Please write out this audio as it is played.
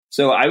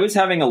So I was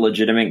having a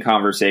legitimate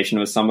conversation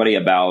with somebody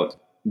about,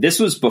 this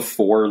was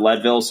before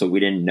Leadville, so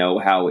we didn't know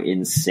how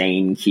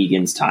insane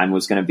Keegan's time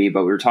was going to be.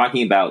 But we were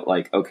talking about,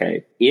 like,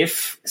 okay,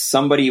 if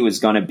somebody was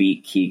going to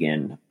beat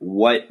Keegan,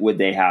 what would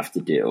they have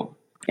to do?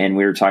 And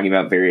we were talking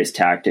about various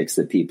tactics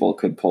that people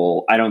could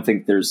pull. I don't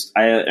think there's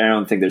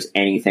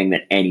anything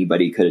that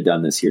anybody could have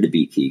done this year to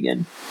beat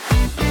Keegan.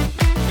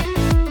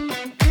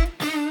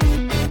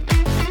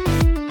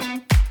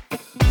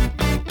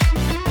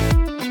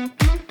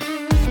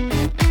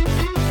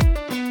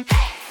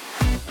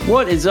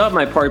 What is up,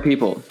 my party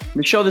people?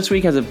 The show this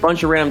week has a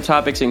bunch of random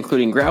topics,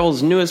 including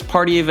Gravel's newest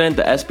party event,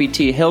 the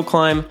SBT Hill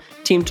Climb,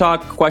 team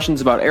talk,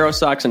 questions about Aero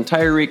socks and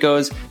tire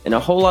recos, and a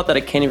whole lot that I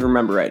can't even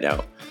remember right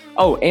now.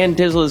 Oh, and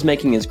Dizzle is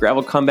making his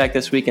Gravel comeback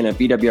this weekend at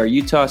BWR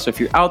Utah, so if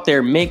you're out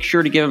there, make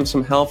sure to give him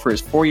some help for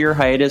his 4-year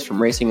hiatus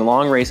from racing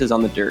long races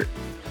on the dirt.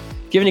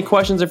 If you have any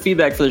questions or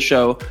feedback for the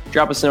show,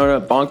 drop us a note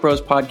at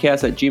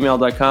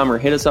bonkbrospodcast@gmail.com or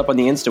hit us up on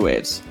the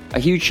Instawaves.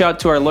 A huge shout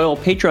to our loyal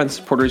Patreon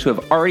supporters who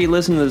have already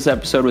listened to this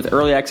episode with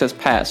Early Access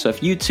Pass, so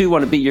if you too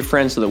want to beat your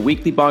friends to the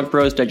weekly Bonk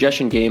Bros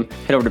digestion game,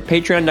 head over to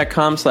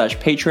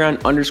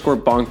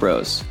patreon.com/Patreon_Bonk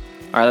Bros.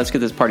 Alright, let's get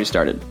this party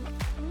started.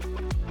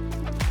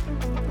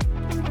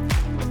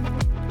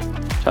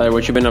 Tyler,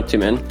 what you been up to,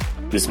 man?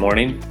 This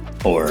morning,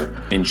 or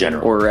in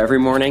general? Or every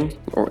morning,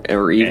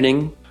 or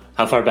evening?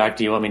 How far back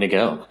do you want me to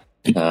go?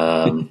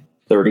 30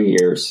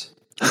 years.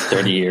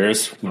 30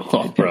 years?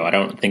 Oh, bro, I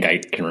don't think I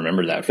can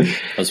remember that. I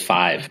was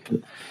 5,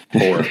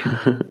 4.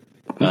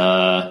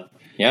 Yeah,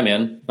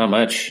 man, not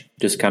much.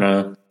 Just kind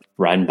of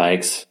riding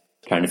bikes,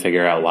 trying to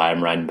figure out why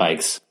I'm riding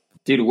bikes.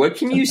 Dude, what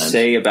can you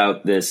say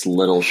about this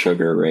Little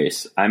Sugar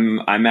race? I'm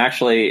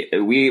actually,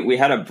 we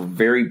had a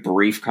very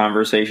brief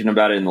conversation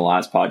about it in the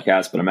last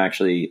podcast, but I'm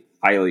actually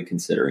highly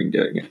considering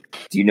doing it.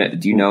 Do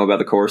you know about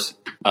the course?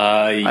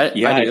 I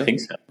think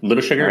so.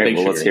 Little Sugar, right, Big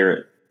Sugar. Let's hear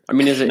it. I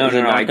mean, is it? No.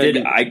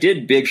 I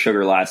did Big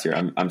Sugar last year.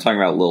 I'm talking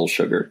about Little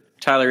Sugar.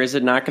 Tyler, is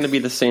it not going to be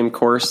the same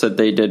course that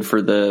they did for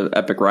the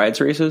Epic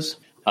Rides races?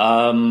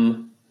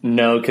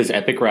 No, because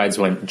Epic Rides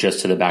went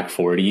just to the back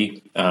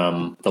 40.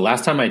 The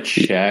last time I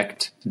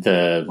checked,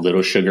 the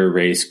Little Sugar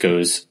race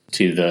goes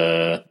to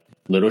the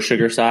Little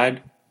Sugar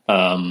side.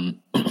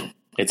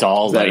 It's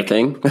all is that a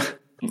thing?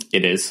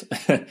 It is.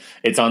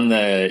 It's on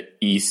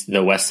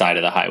the west side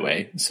of the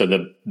highway. So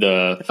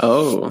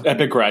the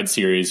Epic Ride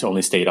series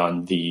only stayed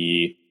on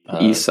the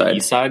east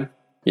side.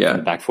 Yeah,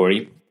 back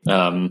 40.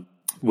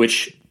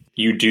 Which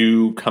you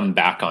do come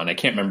back on. I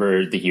can't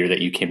remember the year that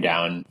you came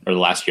down, or the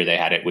last year they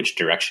had it, which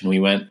direction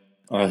we went.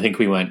 I think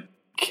we went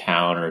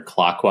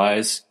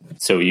counterclockwise.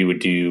 So you would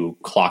do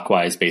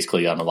clockwise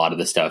basically on a lot of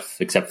the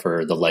stuff, except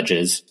for the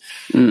ledges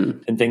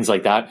and things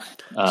like that.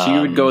 So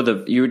you would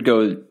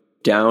go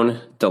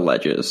down the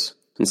ledges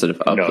instead of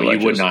up the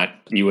ledges? No,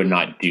 you would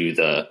not do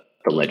the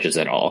ledges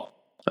at all.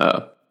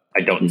 Oh.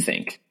 I don't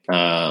think.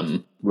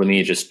 Let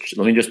me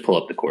just pull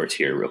up the course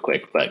here real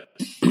quick. But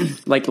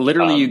like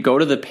literally you go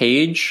to the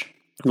page,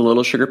 the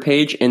Little Sugar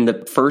page, and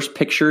the first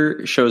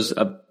picture shows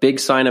a big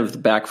sign of the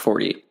back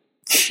 40.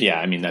 Yeah,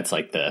 I mean that's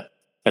like the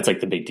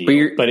big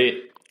deal. But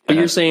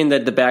you're saying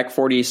that the back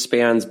 40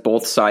 spans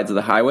both sides of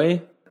the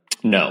highway?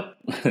 No.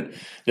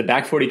 The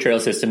back 40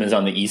 trail system is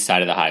on the east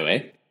side of the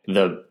highway.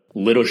 The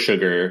Little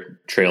Sugar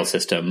trail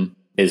system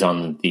is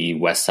on the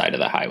west side of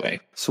the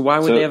highway. So why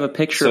would they have a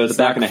picture of the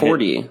back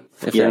 40?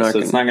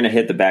 It's not going to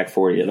hit the back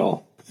 40 at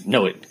all.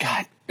 No, it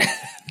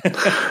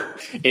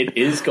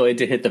is going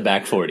to hit the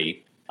back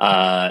 40.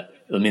 Let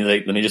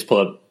me just pull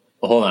up.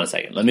 Hold on a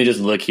second. Let me just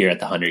look here at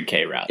the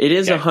 100K route. It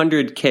is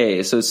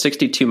 100K, so it's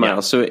 62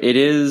 miles. Yeah. So it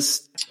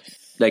is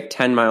like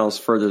 10 miles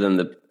further than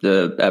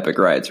the Epic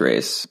Rides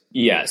race.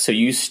 Yeah, so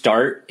you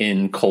start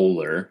in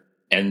Kohler,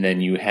 and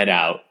then you head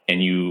out,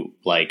 and you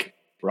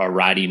are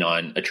riding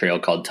on a trail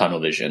called Tunnel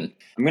Vision.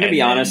 I'm going to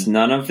be honest,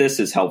 none of this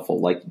is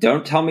helpful. Like,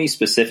 don't tell me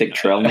specific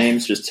trail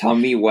names. Just tell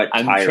me what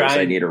tires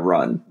I need to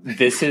run.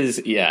 This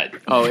is,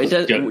 Oh,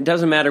 it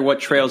doesn't matter what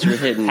trails you're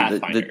hitting.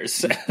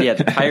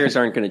 The tires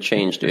aren't going to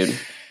change, dude.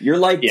 You're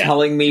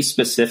telling me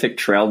specific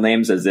trail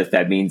names as if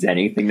that means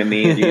anything to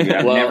me. Dude,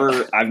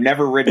 I've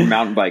never ridden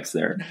mountain bikes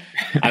there.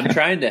 I'm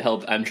trying to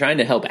help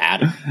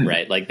Adam,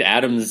 right?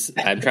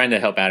 I'm trying to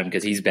help Adam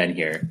because he's been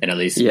here and at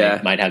least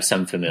might have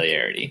some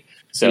familiarity.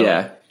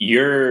 So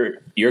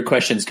your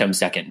questions come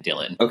second,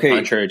 Dylan. Okay.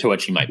 Contrary to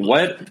what you might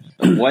believe.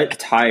 What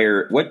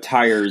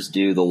tires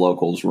do the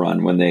locals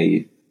run when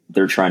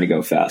they're trying to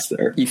go fast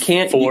there? You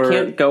can't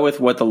go with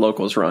what the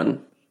locals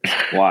run.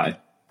 Why?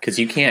 Because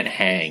you can't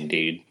hang,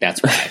 dude.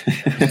 That's why.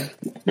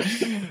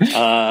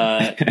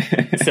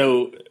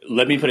 So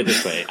let me put it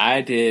this way.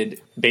 I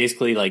did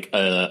basically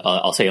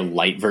I'll say a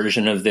light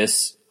version of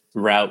this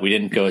route. We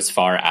didn't go as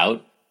far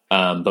out,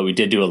 but we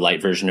did do a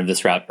light version of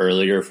this route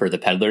earlier for the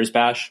Peddler's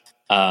Bash.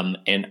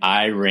 And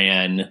I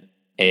ran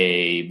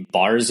a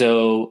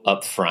Barzo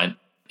up front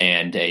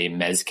and a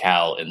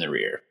Mezcal in the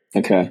rear.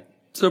 Okay.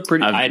 So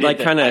pretty,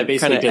 kind of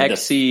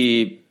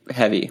XC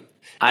heavy.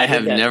 I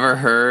have never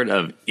heard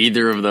of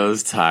either of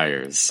those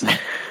tires.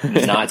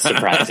 Not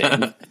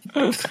surprising.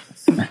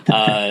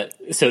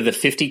 So the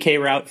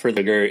 50K route for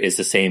the Gur is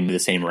the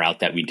same route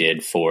that we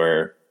did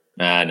for.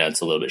 No,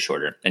 it's a little bit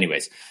shorter.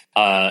 Anyways,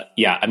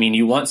 yeah, I mean,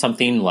 you want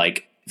something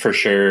like for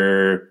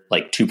sure,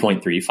 like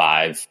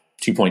 2.35,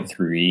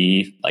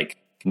 2.3, like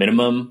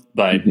minimum,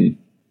 but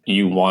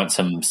you want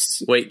some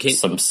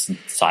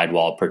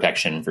sidewall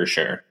protection for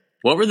sure.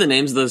 What were the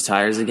names of those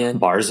tires again?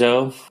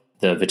 Barzo,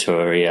 the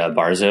Vittoria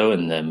Barzo,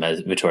 and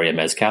the Vittoria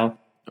Mezcal.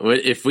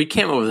 If we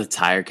came up with a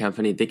tire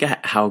company, think of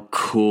how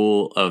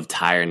cool of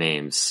tire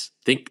names.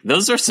 Think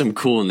those are some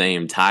cool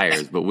name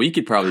tires, but we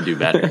could probably do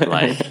better.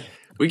 Like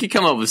we could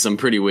come up with some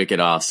pretty wicked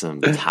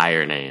awesome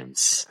tire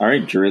names. All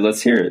right, Drew,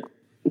 let's hear it.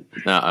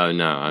 No,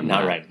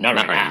 not right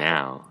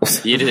now.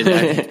 You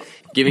did.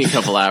 Give me a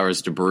couple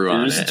hours to brew on it.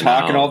 You're just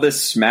talking all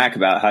this smack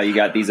about how you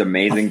got these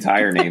amazing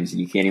tire names and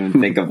you can't even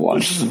think of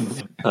one.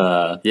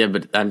 Yeah,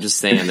 but I'm just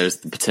saying,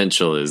 the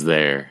potential is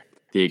there.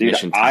 The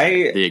ignition,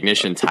 the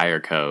Ignition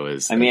Tire Co.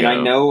 is. I mean, I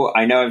know.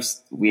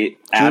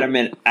 Adam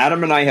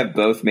and I have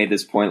both made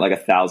this point like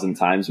 1,000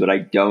 times, but I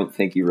don't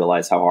think you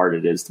realize how hard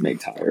it is to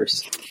make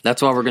tires.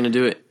 That's why we're going to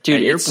do it, dude.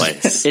 At your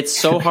place. It's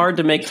so hard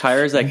to make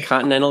tires that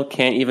Continental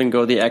can't even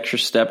go the extra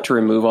step to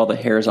remove all the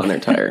hairs on their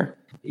tire.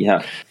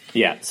 Yeah.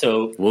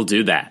 So we'll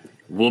do that.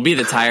 We'll be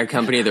the tire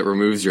company that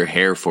removes your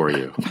hair for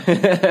you. Powered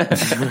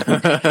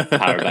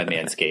by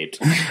Manscaped.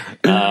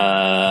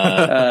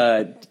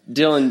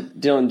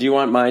 Dylan, do you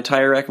want my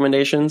tire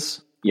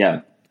recommendations?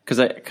 Yeah.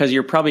 Because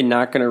you're probably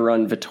not going to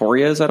run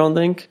Vittorias, I don't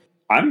think.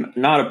 I'm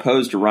not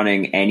opposed to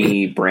running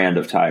any brand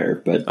of tire,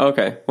 but...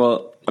 Okay,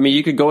 well, I mean,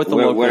 you could go with the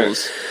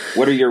locals.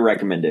 What are your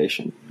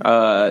recommendations?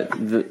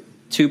 The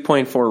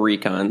 2.4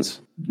 Recons.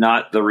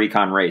 Not the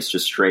Recon Race,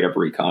 just straight up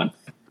Recon.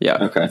 Yeah.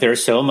 Okay.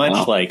 There's so much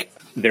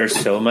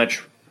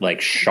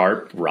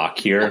sharp rock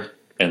here,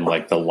 and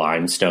like the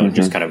limestone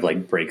just kind of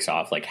like breaks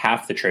off. Like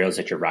half the trails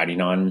that you're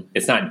riding on,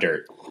 it's not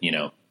dirt,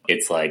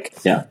 it's like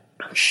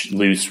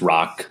loose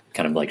rock,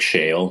 kind of like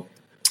shale.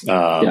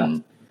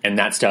 And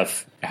that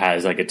stuff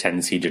has like a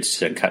tendency just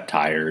to cut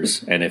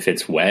tires. And if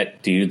it's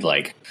wet, dude,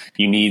 like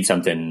you need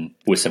something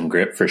with some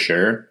grip for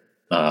sure.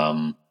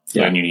 And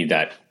you need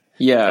that.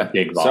 Yeah.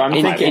 Big so I'm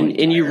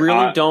thinking, and you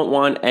really don't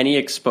want any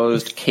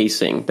exposed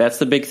casing. That's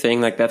the big thing.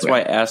 Like that's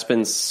why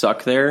Aspens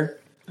suck there,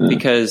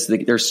 because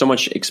there's so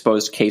much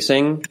exposed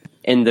casing.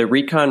 And the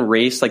Recon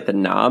Race, like the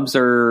knobs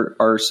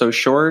are so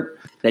short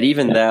that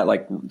even that,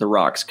 like the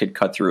rocks could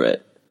cut through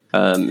it.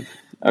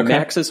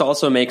 Maxxis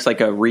also makes like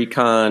a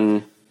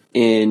Recon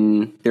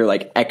in their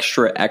like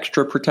extra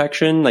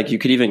protection. Like you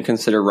could even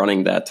consider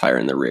running that tire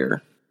in the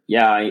rear.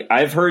 Yeah,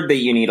 I've heard that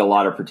you need a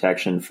lot of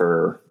protection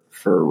for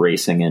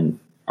racing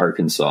in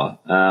Arkansas.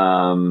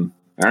 All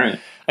right.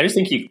 I just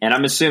think and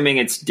I'm assuming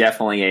it's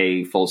definitely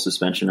a full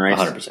suspension race.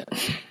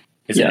 100%.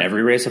 Is it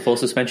every race a full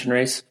suspension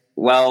race?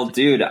 Well,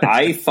 dude,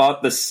 I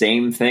thought the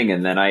same thing,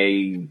 and then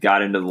I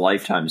got into the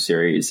Lifetime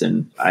series,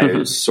 and I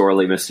was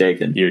sorely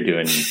mistaken. You're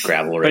doing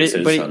gravel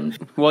races.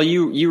 Well,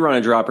 you run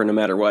a dropper no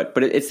matter what,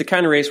 but it's the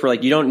kind of race where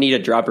like you don't need a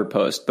dropper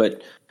post,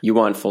 but you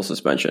want full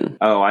suspension.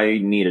 Oh, I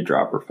need a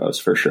dropper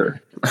post for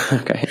sure.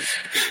 Okay.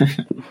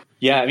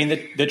 Yeah, I mean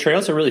the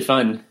trails are really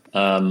fun.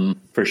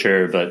 For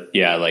sure, but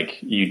yeah, like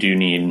you do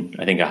need,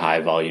 I think, a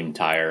higher volume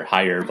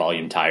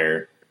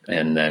tire,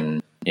 and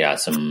then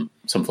some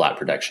flat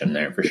protection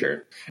there for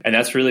sure. And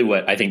that's really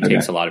what I think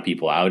takes a lot of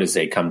people out, is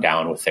they come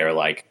down with their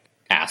like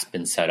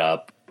Aspen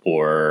setup,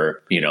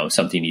 or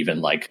something even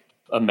like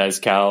a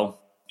Mezcal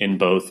on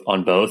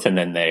both, and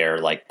then they are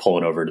like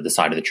pulling over to the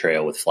side of the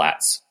trail with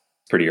flats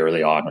pretty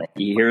early on.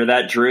 You hear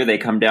that, Drew? They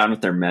come down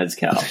with their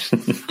Mezcal.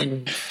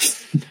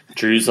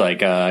 Drew's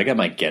like, I got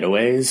my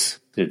Getaways.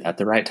 Is that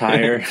the right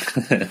tire?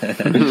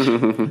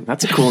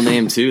 That's a cool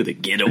name too, the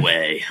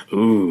Getaway.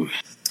 Ooh.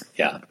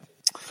 Yeah.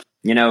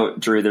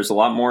 Drew, there's a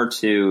lot more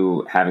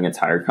to having a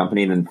tire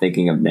company than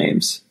thinking of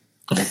names.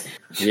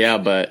 Yeah,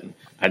 but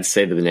I'd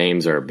say the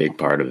names are a big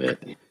part of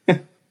it.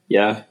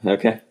 Yeah,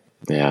 okay.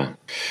 Yeah.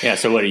 Yeah,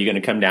 so what, are you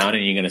going to come down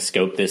and you're going to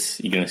scope this?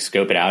 You're going to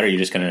scope it out, or are you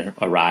just going to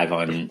arrive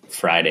on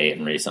Friday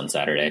and race on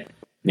Saturday?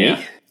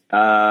 Yeah.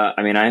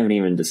 I mean, I haven't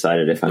even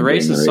decided if I'm the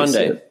race is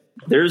Sunday. Yet.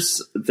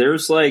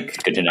 There's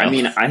like, good to know. I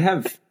mean, I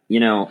have,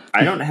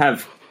 I don't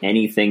have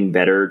anything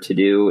better to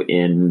do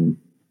in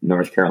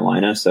North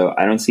Carolina, so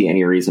I don't see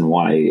any reason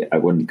why I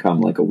wouldn't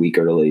come like a week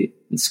early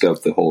and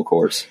scope the whole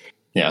course.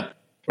 Yeah.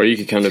 Or you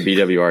could come to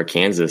BWR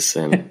Kansas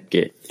and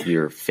get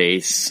your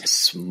face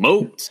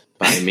smoked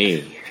by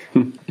me.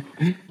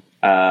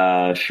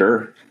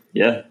 Sure.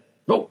 Yeah.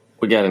 Oh,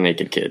 we got a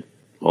naked kid.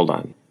 Hold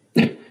on.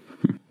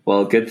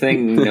 Well, good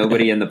thing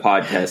nobody in the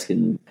podcast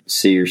can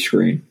see your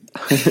screen.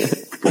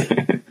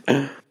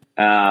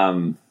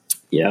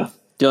 Yeah.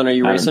 Dylan, are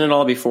you racing at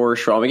all before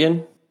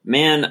Schwalbigen?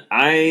 Man,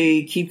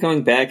 I keep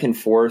going back and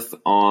forth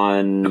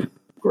on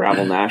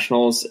gravel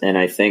nationals, and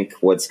I think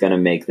what's going to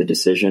make the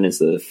decision is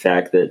the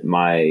fact that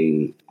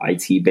my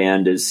IT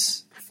band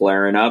is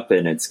flaring up,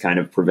 and it's kind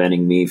of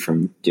preventing me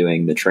from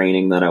doing the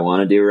training that I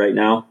want to do right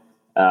now.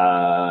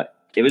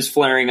 It was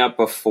flaring up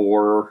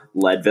before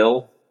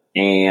Leadville,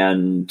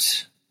 and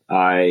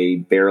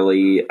I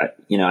barely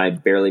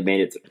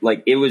made it.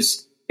 Like it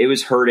was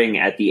hurting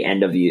at the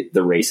end of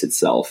the race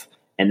itself.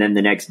 And then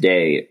the next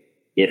day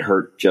it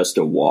hurt just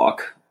to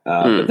walk.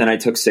 But then I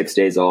took 6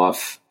 days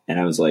off and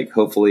I was like,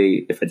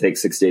 hopefully if I take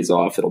 6 days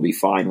off, it'll be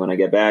fine when I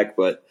get back.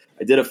 But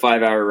I did a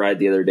 5-hour ride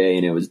the other day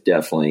and it was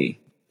definitely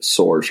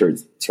sore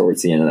towards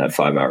the end of that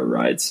 5-hour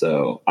ride.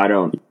 So I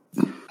don't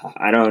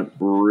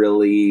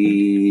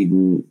really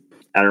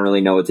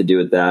know what to do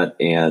with that.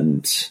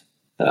 And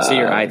so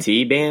your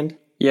IT band?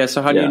 Yeah.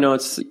 So how do you know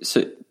it's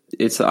the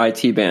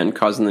IT band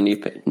causing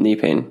the knee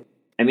pain?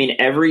 I mean,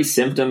 every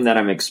symptom that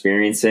I'm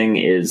experiencing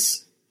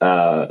is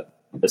a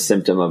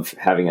symptom of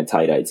having a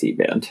tight IT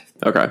band.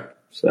 Okay.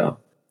 So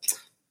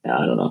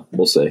I don't know.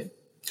 We'll see.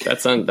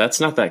 That's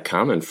not that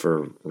common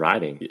for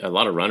riding. A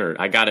lot of runners.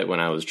 I got it when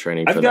I was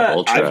training for the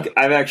ultra.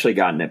 I've actually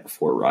gotten it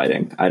before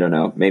riding. I don't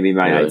know. Maybe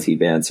my IT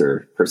bands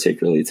are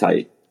particularly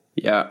tight.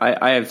 Yeah,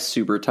 I have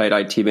super tight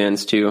IT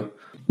bands too.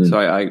 So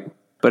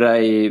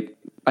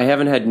I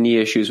haven't had knee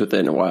issues with it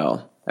in a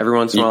while. Every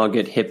once in a while I'll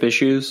get hip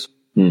issues.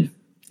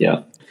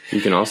 Yeah. You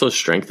can also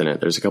strengthen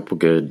it. There's a couple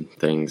good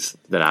things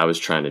that I was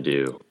trying to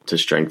do to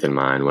strengthen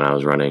mine when I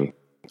was running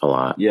a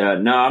lot. Yeah,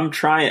 no,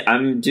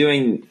 I'm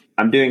doing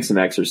some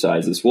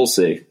exercises. We'll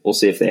see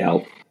if they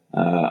help.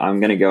 I'm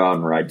going to go out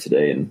and ride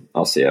today and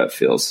I'll see how it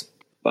feels.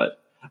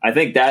 But I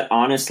think that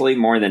honestly,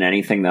 more than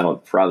anything, that'll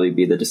probably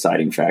be the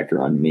deciding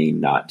factor on me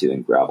not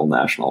doing gravel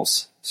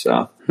nationals.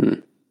 So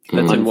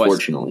that's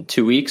unfortunately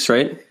 2 weeks,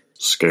 right?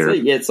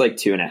 Scared. It's like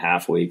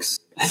 2.5 weeks.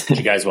 Did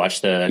you guys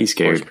watch the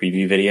course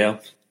preview video?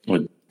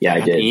 Yeah,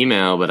 I did.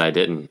 Email, but I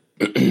didn't.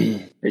 Are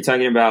you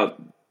talking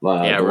about?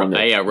 I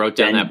wrote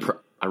down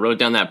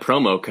that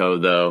promo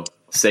code though.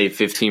 Save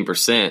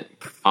 15%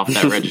 off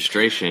that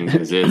registration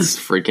because it's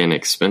freaking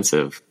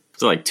expensive.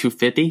 It's like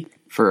 $250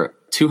 for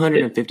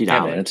 $250.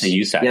 That's a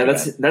use factor. Yeah,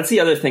 that's the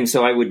other thing.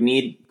 So I would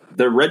need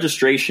the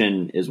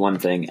registration is one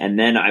thing, and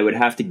then I would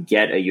have to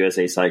get a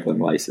USA cycling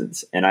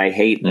license, and I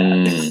hate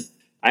that.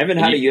 I haven't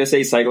had a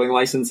USA cycling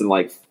license in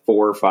like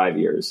 4 or 5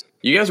 years.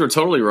 You guys were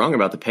totally wrong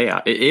about the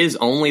payout. It is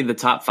only the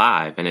top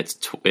 5, and it's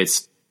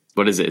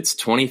what is it? It's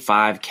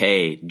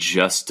 $25K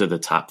just to the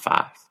top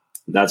 5.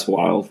 That's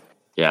wild.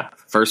 Yeah,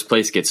 first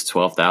place gets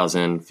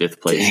 12,000.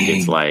 Fifth place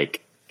gets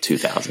like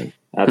 2,000.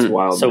 That's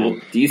wild. So,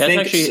 man. Do you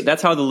think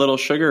that's how the Little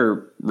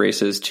Sugar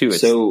race is too?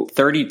 It's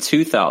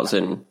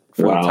 32,000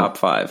 for the top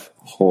 5.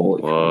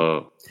 Holy!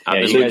 Whoa!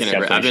 I've been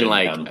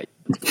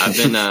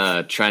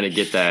trying to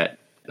get that.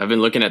 I've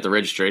been looking at the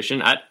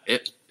registration. I've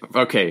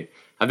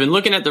been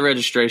looking at the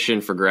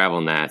registration for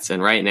Gravel Nats,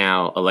 and right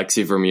now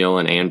Alexei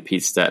Vermeulen and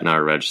Pete Stettin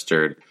are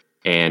registered.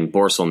 And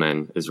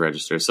Borselman is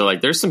registered. So,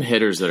 like, there's some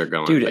hitters that are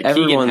going. Dude, like,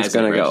 everyone's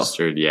going to go.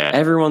 Yeah.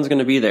 Everyone's going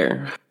to be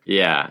there.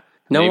 Yeah.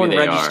 No one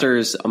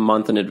registers a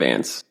month in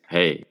advance.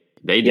 Hey,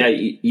 they do. Yeah,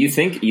 you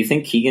think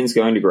Keegan's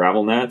going to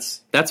Gravel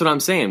Nats? That's what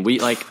I'm saying. We,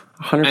 like,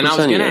 100% and I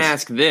was going to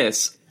ask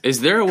this. Is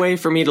there a way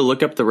for me to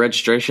look up the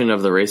registration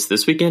of the race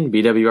this weekend,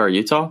 BWR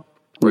Utah?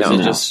 Or is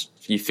it just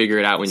you figure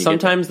it out when you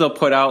Sometimes they'll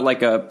put out,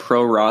 like, a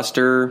pro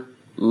roster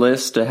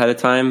list ahead of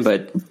time,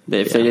 but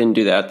if they didn't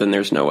do that, then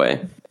there's no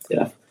way.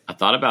 Yeah. I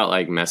thought about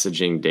like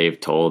messaging Dave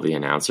Toll, the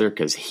announcer,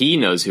 because he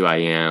knows who I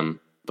am,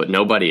 but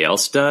nobody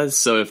else does.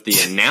 So if the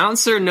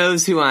announcer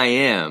knows who I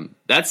am,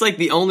 that's like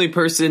the only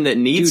person that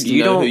needs to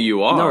know who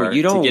you are. No,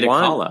 you don't to get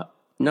want a call up.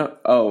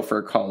 No, for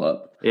a call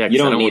up. Yeah, you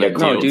don't need a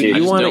call. No, dude,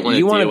 you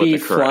want to be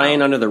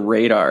flying under the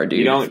radar, dude.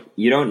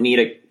 You don't need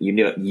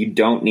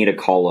a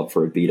call up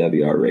for a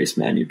BWR race,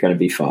 man. You're going to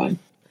be fine.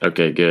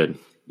 Okay, good.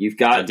 You've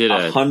got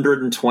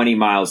 120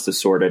 miles to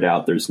sort it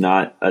out. There's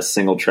not a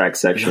single track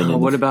section. No,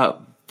 what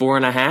about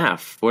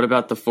 4.5? What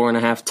about the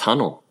 4.5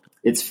 tunnel?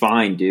 It's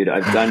fine, dude.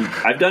 I've done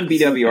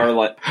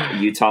BWR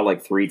Utah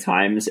like 3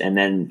 times, and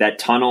then that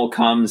tunnel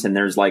comes and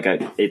there's like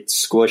it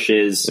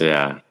squishes.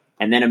 Yeah.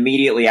 And then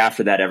immediately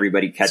after that,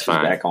 everybody catches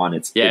back on.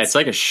 It's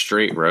like a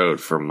straight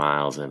road for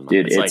miles and miles.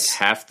 Dude, it's like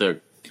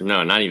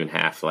not even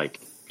half,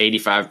 like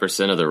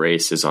 85% of the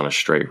race is on a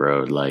straight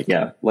road. Like,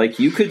 yeah, like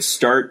you could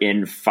start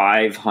in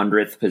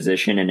 500th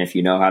position, and if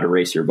you know how to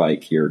race your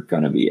bike, you're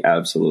going to be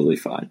absolutely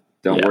fine.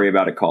 Don't worry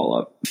about a call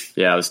up.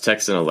 Yeah, I was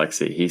texting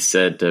Alexei. He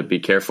said to be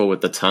careful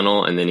with the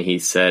tunnel, and then he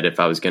said if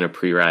I was going to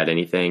pre-ride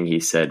anything, he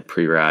said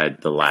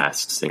pre-ride the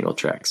last single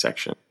track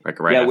section. Like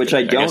which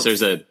I don't. I guess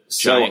there's a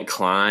giant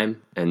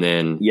climb, and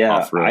then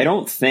off-road. I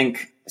don't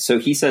think so.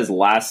 He says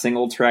last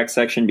single track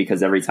section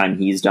because every time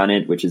he's done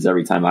it, which is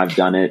every time I've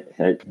done it,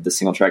 the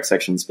single track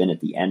section's been at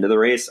the end of the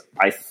race.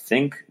 I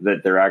think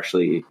that they're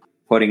actually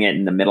putting it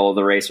in the middle of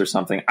the race or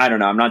something. I don't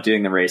know. I'm not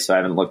doing the race, so I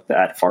haven't looked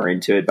that far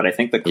into it. But I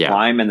think the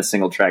climb and the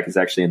single track is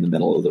actually in the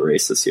middle of the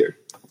race this year.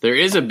 There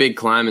is a big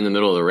climb in the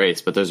middle of the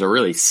race, but there's a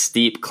really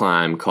steep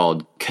climb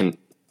called,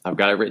 I've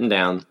got it written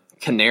down,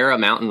 Canara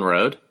Mountain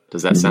Road.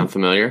 Does that sound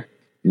familiar?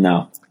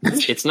 No.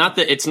 It's not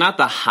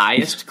the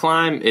highest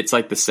climb. It's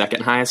like the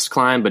second highest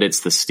climb, but it's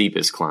the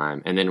steepest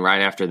climb. And then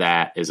right after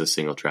that is a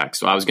single track.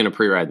 So I was going to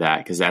pre-ride that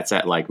because that's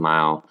at like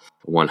mile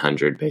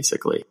 100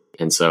 basically.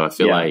 And so I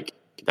feel like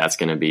that's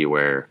going to be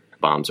where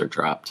bombs are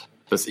dropped.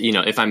 But,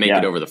 if I make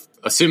it over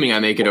assuming I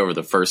make it over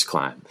the first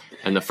climb,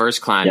 and the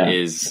first climb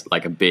is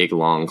like a big,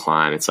 long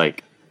climb. It's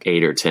like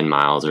 8 or 10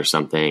 miles or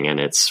something, and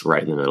it's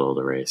right in the middle of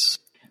the race.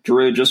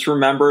 Drew, just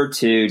remember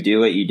to do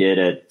what you did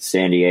at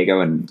San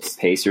Diego and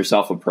pace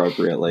yourself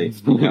appropriately.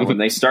 When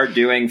they start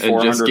doing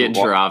 400 and just get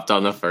dropped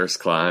on the first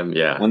climb,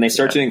 When they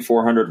start doing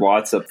 400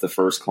 watts up the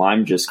first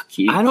climb, just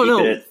keep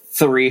it at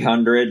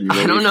 300.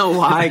 I don't know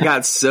why I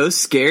got so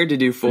scared to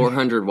do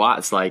 400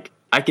 watts. Like,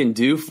 I can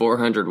do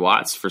 400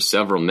 watts for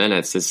several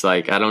minutes. It's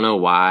like, I don't know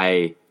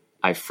why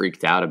I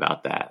freaked out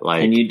about that.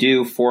 Like, and you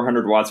do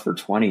 400 watts for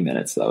 20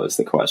 minutes, though, is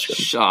the question.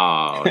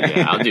 Oh,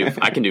 yeah,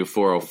 I can do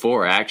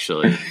 404,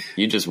 actually.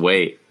 You just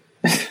wait.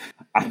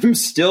 I'm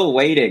still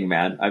waiting,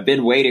 man. I've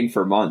been waiting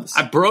for months.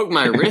 I broke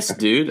my wrist,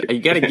 dude. You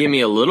got to give me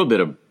a little bit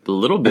of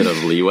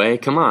leeway.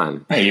 Come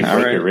on. Hey, you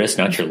broke your wrist,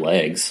 not your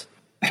legs.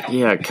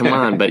 Yeah, come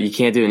on, but you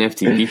can't do an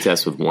FTP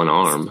test with one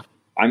arm.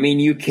 I mean,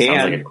 you can.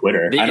 Sounds like a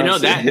quitter.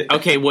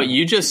 Okay, what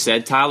you just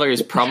said, Tyler,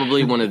 is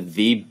probably one of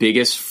the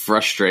biggest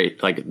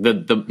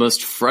the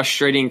most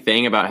frustrating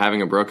thing about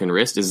having a broken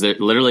wrist is that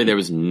literally there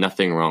was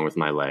nothing wrong with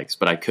my legs,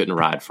 but I couldn't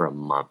ride for a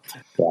month.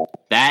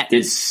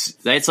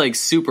 That's like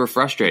super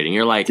frustrating.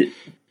 You're like,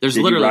 there's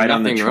literally you ride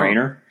nothing on the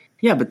trainer? wrong.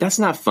 Yeah, but that's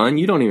not fun.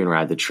 You don't even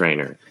ride the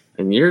trainer.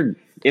 And you're...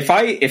 If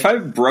I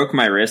broke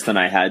my wrist and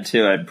I had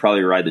to, I'd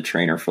probably ride the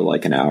trainer for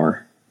like an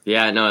hour.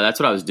 Yeah, no, that's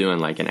what I was doing,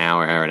 like an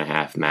hour and a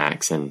half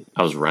max, and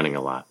I was running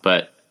a lot.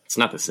 But it's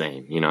not the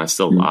same. I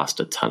still lost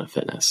a ton of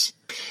fitness.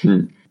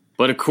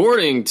 But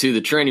according to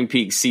the Training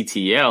Peaks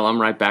CTL,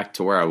 I'm right back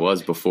to where I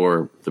was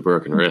before the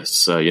broken wrist.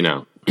 So,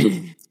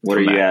 What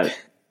are you at?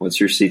 What's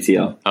your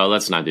CTL? Oh,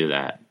 let's not do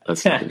that.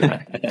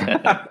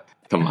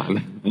 Come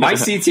on. My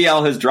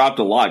CTL has dropped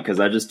a lot because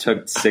I just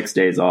took 6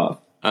 days off.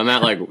 I'm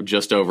at like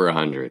just over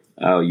 100.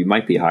 Oh, you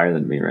might be higher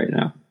than me right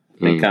now. I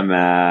think I'm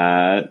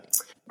at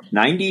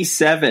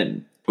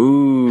 97.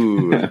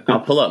 Ooh,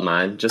 I'll pull up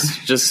mine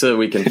just so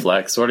we can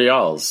flex. What are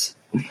y'all's?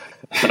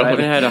 I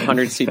haven't had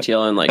 100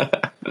 CTL in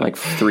like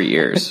 3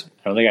 years.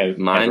 I don't think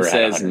mine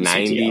says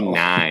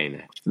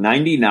 99.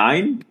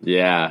 99?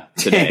 Yeah,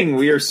 today. Dang,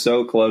 we are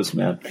so close,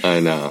 man. I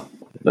know.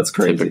 That's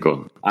crazy.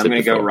 Typical. I'm going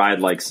to go ride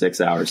like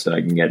 6 hours so I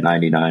can get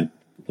 99.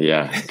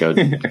 Yeah, go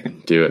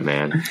do it,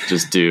 man.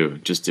 Just do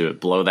it.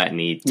 Blow that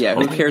knee. Yeah,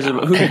 who cares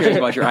about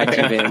your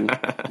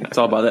IQ? It's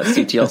all about that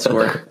CTL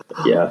score.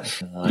 Yeah.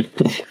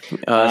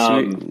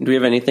 Do we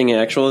have anything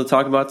actual to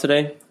talk about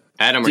today?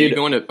 Adam,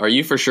 are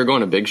you for sure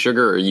going to Big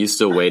Sugar, or are you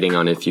still waiting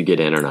on if you get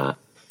in or not?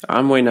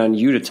 I'm waiting on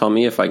you to tell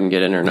me if I can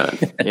get in or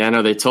not. Yeah,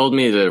 no, they told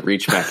me to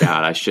reach back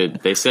out.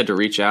 They said to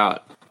reach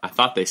out. I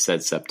thought they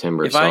said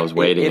September, so I was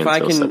waiting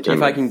until September.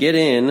 If I can get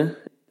in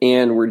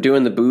and we're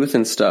doing the booth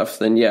and stuff,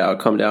 then yeah, I'll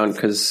come down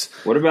because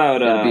what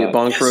about it'll be a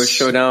Bonk Bros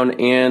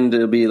showdown and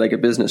it'll be like a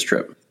business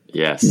trip.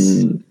 Yes,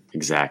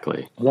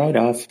 exactly. Right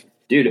off.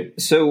 Dude,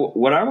 so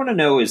what I want to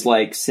know is,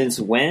 like, since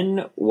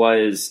when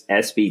was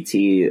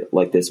SBT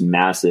like this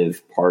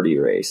massive party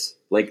race?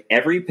 Like,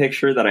 every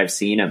picture that I've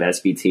seen of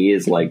SBT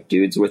is like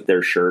dudes with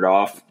their shirt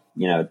off,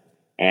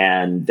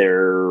 and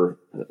they're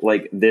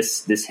like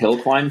this hill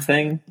climb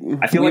thing.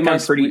 I feel I'm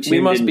pretty tuned we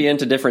must be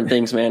into different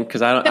things, man,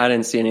 because I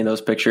didn't see any of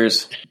those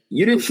pictures.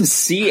 You didn't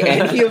see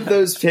any of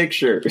those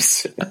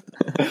pictures?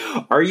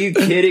 Are you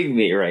kidding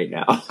me right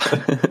now?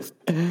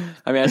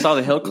 I mean, I saw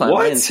the hill climb.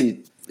 What?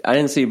 I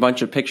didn't see a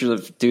bunch of pictures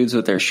of dudes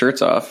with their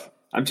shirts off.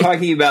 I'm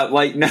talking about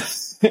like no.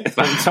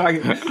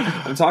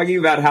 I'm talking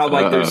about how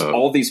like there's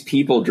all these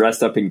people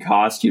dressed up in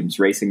costumes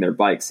racing their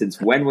bikes. Since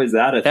when was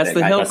that a thing? That's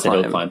the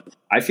hill climb.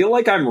 I feel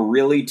like I'm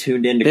really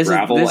tuned into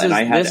gravel, this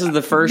is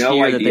the first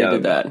year that they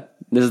did that.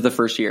 This is the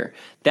first year.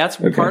 That's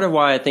part of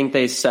why I think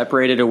they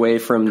separated away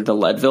from the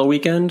Leadville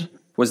weekend.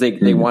 Was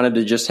they wanted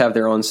to just have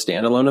their own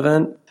standalone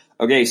event.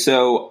 Okay,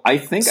 so I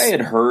think I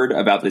had heard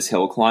about this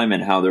hill climb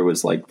and how there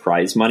was like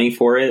prize money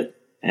for it.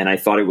 And I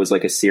thought it was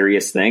like a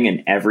serious thing.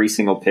 And every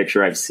single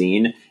picture I've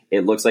seen,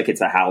 it looks like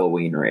it's a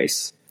Halloween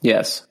race.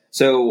 Yes.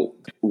 So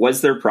was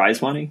there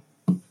prize money?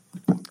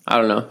 I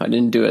don't know. I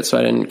didn't do it, so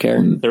I didn't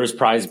care. There was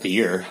prize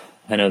beer.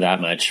 I know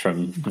that much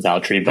from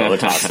Valtteri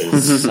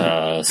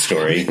Bottas's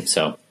story.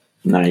 So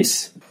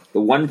nice.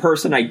 The one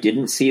person I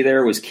didn't see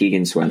there was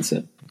Keegan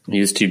Swenson. He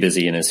was too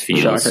busy in his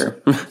fields.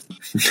 Shocker.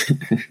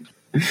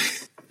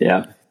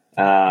 Yeah.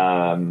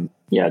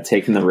 Yeah,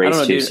 taking the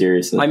race too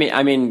seriously.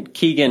 I mean,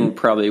 Keegan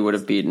probably would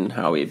have beaten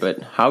Howie,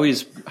 but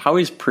Howie's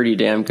pretty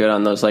damn good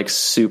on those like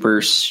super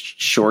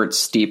short,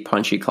 steep,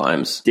 punchy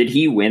climbs. Did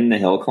he win the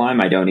hill climb?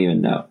 I don't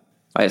even know.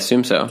 I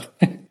assume so.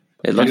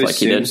 It looks like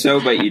he did.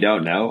 So, but you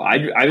don't know.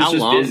 I was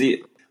just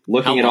busy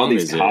looking at all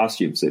these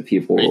costumes that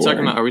people were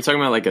wearing. Are we talking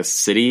about like a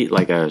city,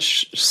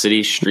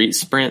 city street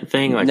sprint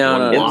thing? Like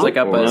no, it was like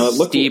up a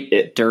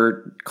steep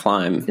dirt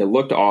climb. It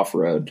looked off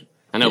road.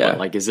 I know, but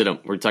like,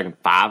 we're talking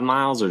 5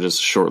 miles or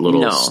just short little?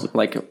 No,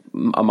 like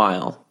a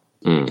mile.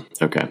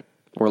 Okay.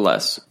 Or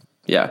less.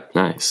 Yeah.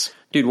 Nice.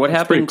 Dude, what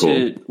happened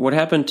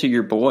to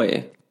your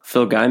boy,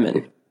 Phil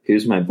Guyman?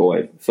 Who's my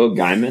boy? Phil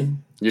Guyman?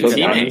 Phil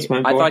Guyman's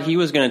my boy? I thought he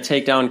was going to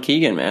take down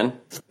Keegan, man.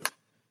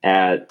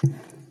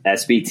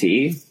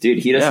 SBT, dude,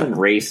 he doesn't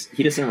race.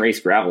 He doesn't race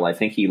gravel. I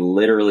think he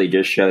literally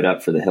just showed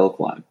up for the hill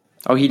climb.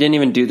 Oh, he didn't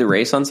even do the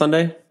race on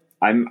Sunday?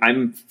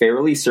 I'm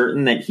fairly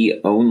certain that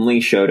he only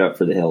showed up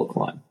for the hill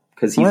climb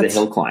because he's a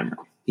hill climber.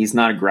 He's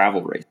not a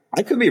gravel racer.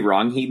 I could be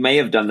wrong. He may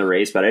have done the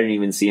race, but I didn't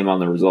even see him on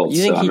the results.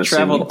 You think he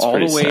traveled all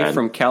the way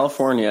from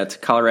California to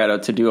Colorado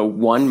to do a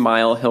 1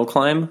 mile hill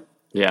climb?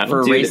 Yeah,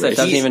 for a race that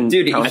doesn't even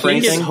count for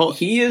anything?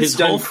 He has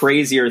done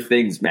crazier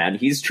things, man.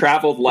 He's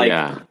traveled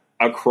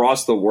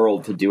across the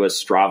world to do a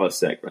Strava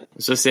segment.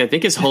 So I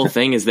think his whole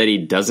thing is that he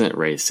doesn't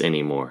race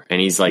anymore,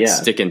 and he's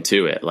sticking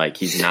to it. Like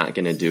he's not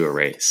going to do a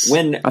race.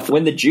 When the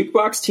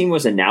Jukebox team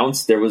was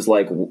announced, there was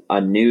like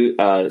a new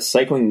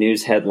cycling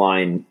news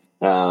headline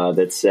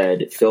that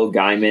said Phil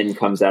Guyman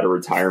comes out of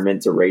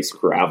retirement to race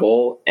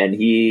gravel, and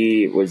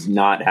he was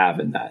not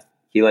having that.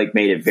 He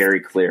made it very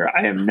clear,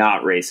 I am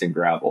not racing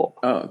gravel.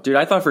 Oh, dude,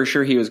 I thought for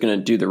sure he was going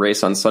to do the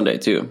race on Sunday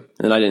too,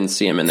 and I didn't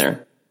see him in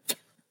there.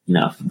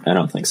 No, I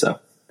don't think so.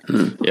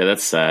 Yeah,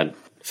 that's sad.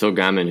 Phil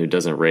Guyman, who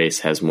doesn't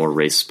race, has more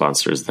race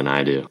sponsors than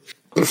I do.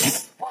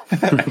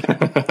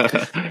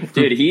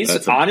 Dude,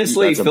 he's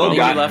honestly Phil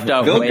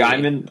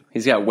Guyman.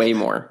 He's got way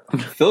more.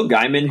 Phil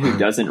Guyman, who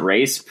doesn't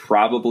race,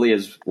 probably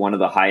is one of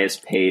the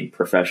highest paid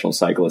professional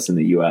cyclists in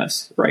the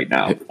U.S. right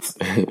now.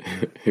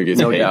 Who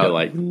gets paid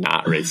to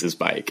not race his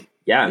bike?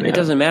 Yeah, man. It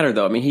doesn't matter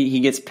though. I mean, he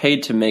gets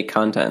paid to make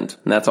content,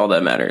 and that's all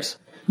that matters.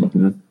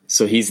 Mm-hmm.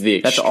 So he's the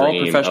extreme. That's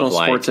all professional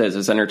sports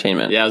is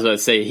entertainment. Yeah, I was about to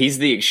say, he's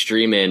the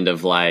extreme end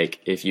of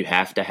if you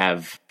have to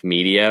have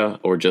media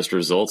or just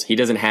results. He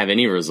doesn't have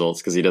any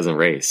results because he doesn't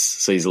race.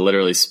 So he's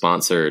literally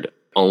sponsored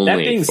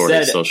only for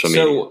his social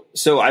media.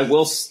 So I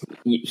will.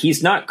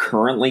 He's not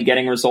currently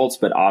getting results,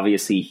 but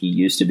obviously he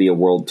used to be a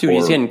world tour.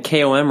 He's getting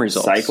KOM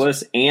results,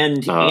 cyclist,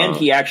 and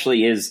he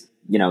actually is.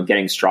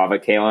 Getting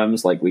Strava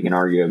KOMs, we can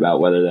argue about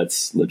whether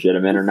that's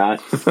legitimate or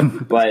not,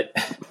 but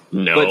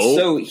no. But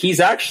so he's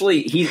actually,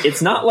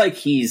 it's not like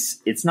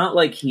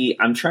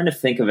I'm trying to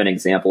think of an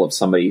example of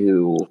somebody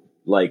who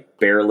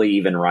barely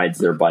even rides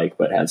their bike,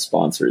 but has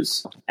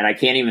sponsors. And I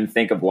can't even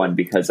think of one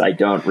because I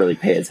don't really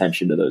pay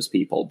attention to those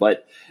people,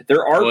 but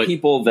there are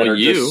people that are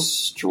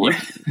just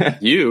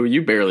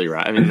you barely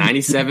ride. I mean,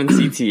 97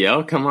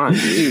 CTL. Come on,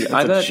 dude.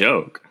 That's a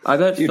joke. I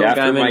bet Phil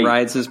Guyman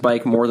rides his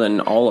bike more than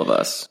all of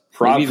us.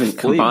 Maybe even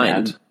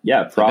combined. Man.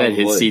 Yeah, probably. I bet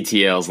his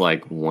CTL is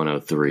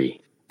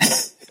 103.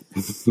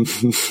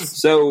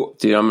 So,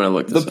 dude, I'm gonna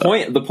look this up.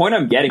 The point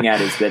I'm getting at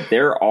is that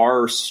there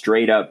are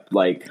straight up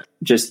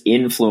just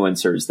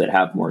influencers that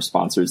have more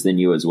sponsors than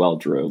you as well,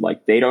 Drew.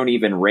 They don't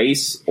even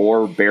race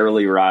or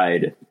barely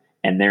ride,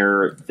 and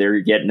they're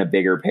getting a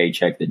bigger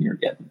paycheck than you're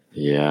getting.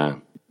 Yeah.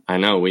 I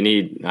know we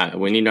need our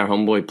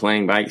homeboy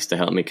Playing Bikes to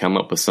help me come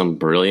up with some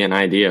brilliant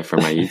idea for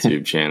my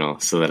YouTube channel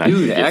so that I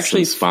can get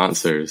some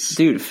sponsors.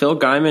 Dude, Phil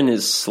Guyman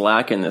is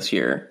slacking this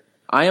year.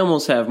 I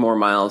almost have more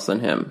miles than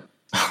him.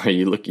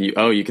 You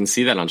can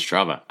see that on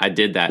Strava. I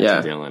did that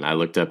to Dylan. I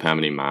looked up how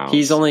many miles.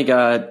 He's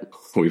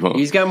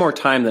got more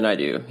time than I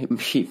do.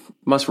 He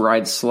must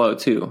ride slow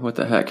too. What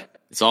the heck?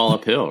 It's all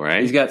uphill,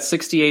 right? He's got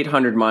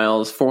 6,800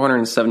 miles,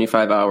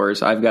 475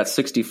 hours. I've got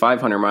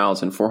 6,500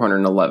 miles and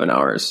 411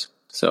 hours.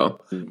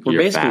 So we're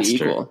basically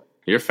equal.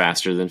 You're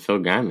faster than Phil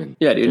Guyman.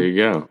 Yeah, dude. There you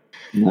go.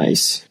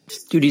 Nice.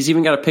 Dude, he's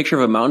even got a picture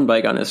of a mountain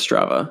bike on his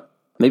Strava.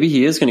 Maybe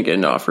he is going to get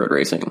into off-road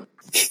racing.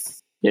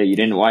 Yeah, you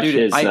didn't watch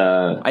his...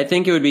 I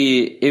think it would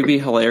be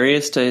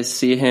hilarious to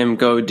see him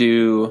go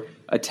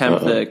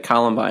attempt the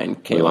Columbine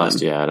KOM. We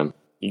lost you, Adam.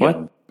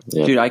 What?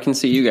 Yeah. Dude, I can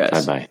see you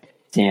guys. Bye-bye.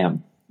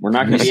 Damn. We're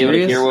not going to be able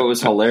to hear what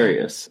was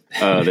hilarious.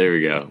 Oh, there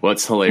we go.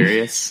 What's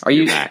hilarious? Are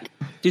you back?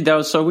 Dude, that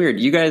was so weird.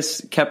 You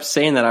guys kept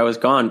saying that I was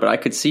gone, but I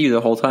could see you the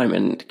whole time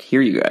and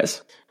hear you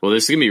guys. Well,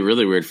 this is going to be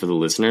really weird for the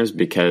listeners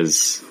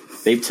because...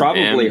 They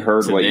probably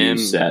heard what you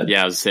said.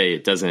 Yeah, I was saying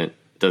it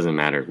doesn't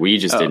matter. We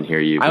just didn't hear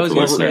you, but the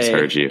listeners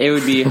heard you. It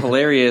would be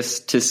hilarious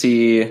to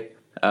see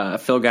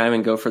Phil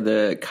Guyman go for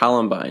the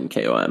Columbine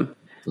KOM.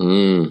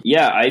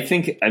 Yeah, I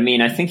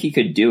think he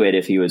could do it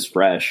if he was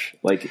fresh.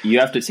 You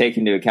have to take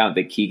into account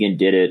that Keegan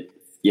did it,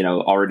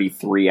 already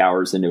 3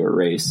 hours into a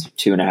race,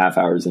 2.5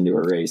 hours into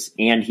a race,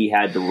 and he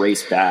had to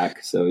race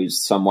back, so he's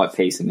somewhat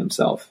pacing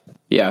himself.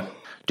 Yeah,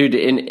 dude,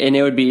 and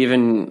it would be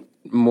even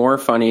more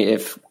funny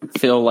if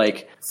Phil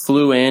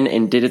flew in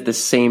and did it the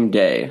same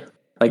day,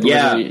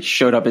 literally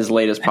showed up as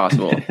late as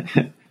possible.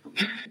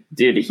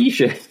 Dude, he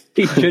should.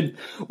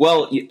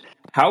 Well,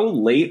 how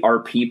late are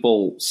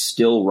people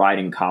still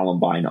riding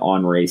Columbine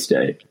on race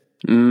day?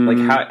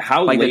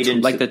 How late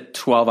into the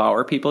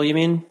 12-hour people? You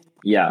mean?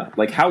 Yeah,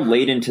 how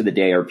late into the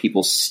day are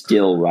people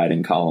still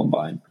riding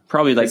Columbine?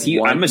 Probably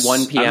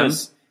 1 p.m.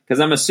 Because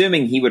I'm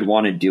assuming he would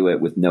want to do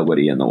it with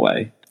nobody in the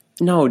way.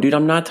 No, dude,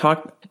 I'm not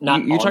talking.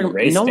 You're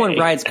talking. No one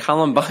rides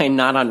Columbine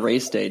not on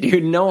race day,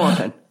 dude. No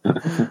one.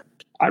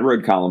 I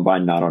rode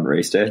Columbine not on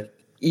race day.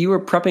 You were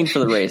prepping for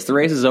the race. The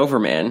race is over,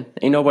 man.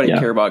 Ain't nobody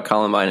care about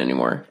Columbine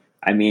anymore.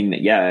 I mean,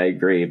 yeah, I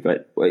agree.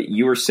 But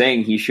you were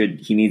saying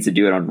he needs to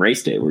do it on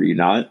race day, were you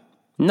not?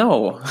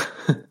 No.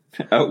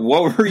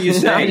 What were you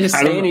saying? I'm just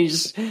saying he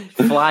just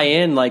fly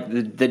in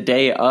the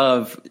day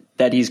of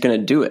that he's going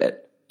to do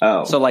it.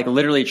 Oh. So like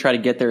literally try to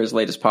get there as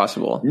late as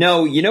possible.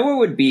 No, you know what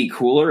would be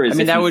cooler is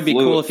that would be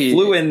cool if he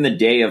flew in the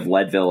day of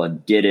Leadville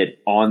and did it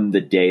on the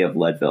day of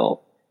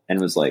Leadville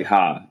and was like,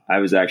 I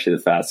was actually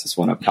the fastest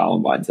one up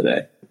Columbine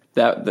today.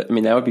 That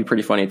would be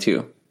pretty funny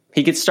too.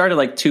 He could start at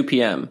like 2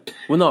 p.m.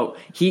 Well, no,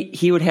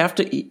 he would have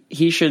to.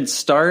 He should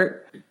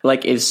start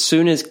like as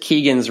soon as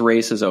Keegan's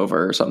race is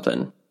over or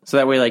something. So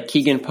that way, like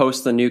Keegan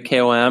posts the new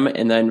KOM,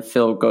 and then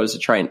Phil goes to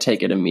try and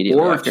take it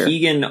immediately after.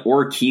 Keegan,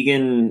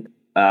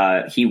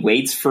 he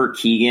waits for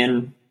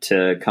Keegan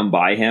to come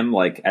by him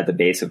like at the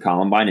base of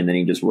Columbine, and then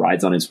he just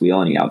rides on his wheel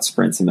and he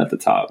outsprints him at the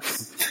top.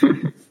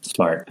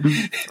 Smart,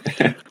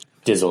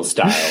 Dizzle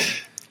style.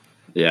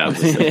 Yeah,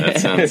 that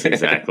sounds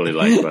exactly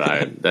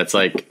like that's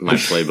like my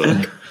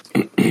playbook.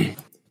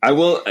 I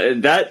will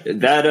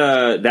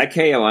that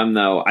KOM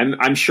though.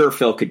 I'm sure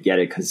Phil could get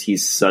it because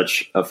he's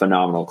such a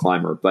phenomenal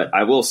climber. But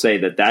I will say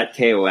that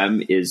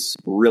KOM is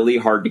really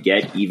hard to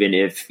get, even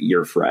if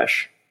you're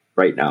fresh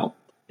right now.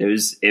 It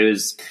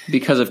was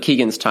because of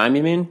Keegan's time.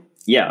 You mean?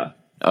 Yeah.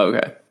 Oh,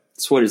 okay.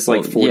 It's what it's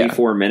like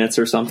 44 minutes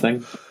or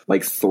something,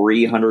 like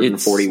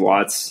 340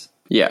 watts.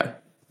 Yeah.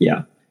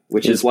 Yeah.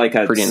 Which is like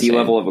a sea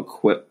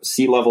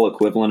level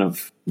equivalent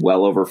of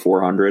well over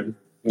 400.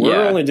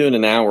 We're only doing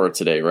an hour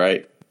today,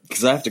 right?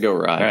 Because I have to go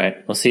ride. All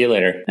right. We'll see you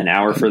later. An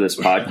hour for this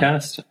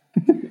podcast?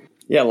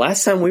 Yeah,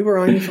 last time we were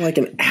on here for like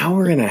an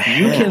hour and a half.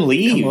 You can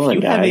leave. Come on,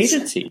 you have guys.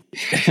 agency.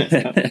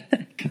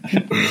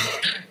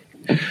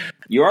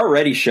 You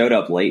already showed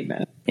up late,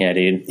 man. Yeah,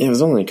 dude. It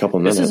was only a couple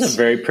minutes. This is a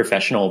very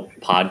professional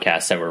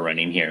podcast that we're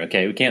running here,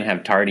 okay? We can't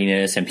have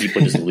tardiness and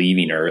people just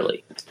leaving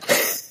early.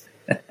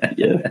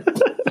 Yeah.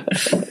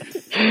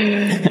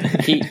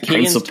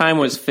 Keegan's time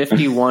was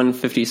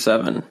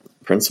 51:57.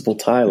 Principal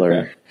Tyler.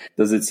 Okay.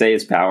 Does it say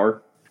his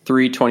power?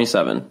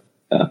 3:27.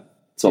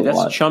 It's a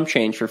lot. That's chump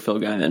change for Phil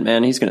Guyman.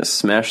 Man, he's going to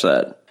smash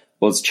that.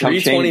 Well, it's chump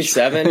change.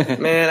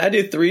 327? Man, I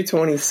do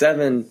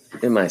 327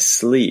 in my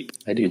sleep.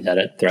 I do that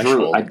at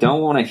threshold. I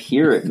don't want to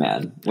hear it,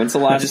 man. When's the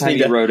last time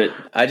you rode it?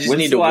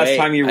 When's the last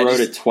time you rode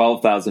at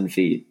 12,000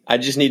 feet? I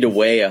just need to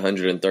weigh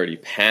 130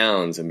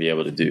 pounds and be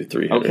able to do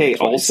 327. Okay,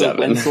 also,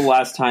 when's the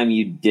last time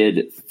you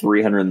did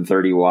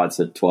 330 watts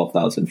at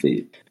 12,000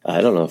 feet?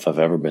 I don't know if I've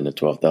ever been to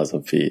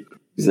 12,000 feet.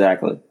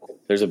 Exactly.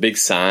 There's a big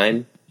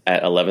sign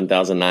at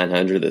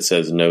 11,900 that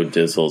says no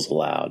dizzles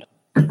allowed.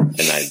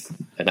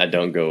 And I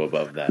don't go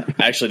above that.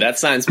 Actually, that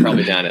sign's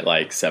probably down at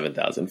like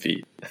 7,000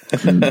 feet.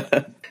 Dude,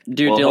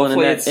 well,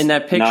 Dylan, in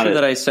that picture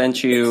that I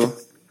sent you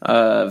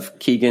of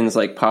Keegan's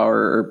like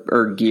power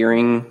or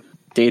gearing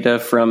data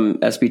from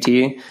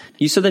SBT,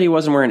 you said that he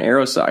wasn't wearing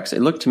Aero socks.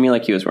 It looked to me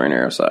like he was wearing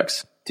Aero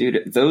socks.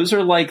 Dude, those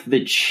are like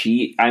the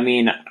cheap. I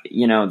mean,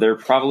 they're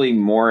probably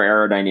more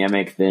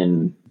aerodynamic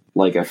than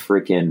like a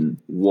freaking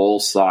wool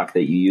sock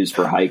that you use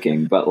for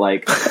hiking. But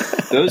like,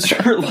 those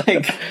are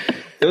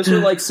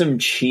like some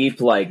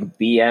cheap like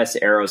BS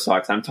Aero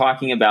socks. I'm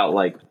talking about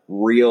like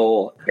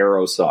real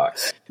Aero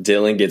socks.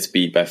 Dylan gets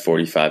beat by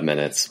 45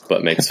 minutes,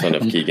 but makes fun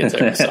of Keegan's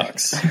Aero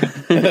socks.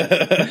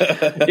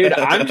 Dude,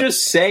 I'm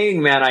just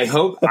saying, man. I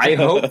hope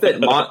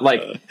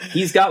that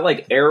he's got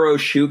like Aero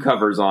shoe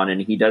covers on,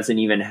 and he doesn't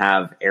even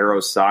have Aero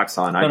socks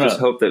on. I just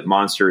hope that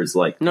Monster is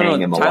like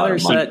paying him a lot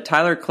of money.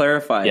 Tyler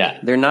clarified. Yeah.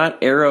 They're not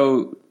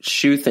Aero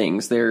shoe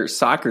things. They're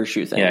soccer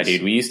shoe things. Yeah,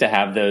 dude. We used to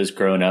have those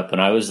growing up when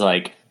I was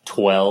like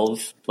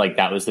 12. Like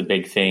that was the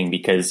big thing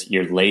because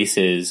your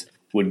laces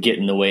would get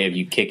in the way of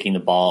you kicking the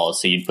ball.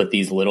 So you'd put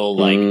these little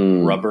like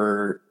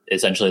rubber,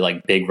 essentially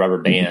like big rubber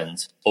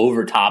bands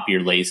over top your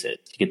laces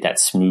to get that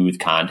smooth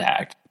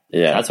contact.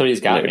 Yeah. That's what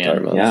he's got,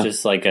 man. He's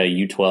just like a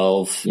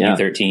U12,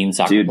 U13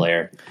 soccer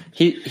player.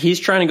 He's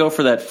trying to go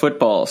for that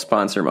football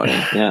sponsor money.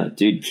 Yeah,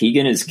 dude,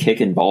 Keegan is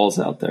kicking balls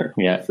out there.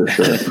 Yeah, for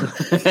sure.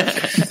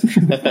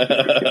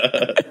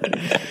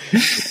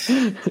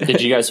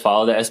 Did you guys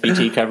follow the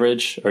SBT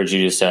coverage, or did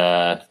you just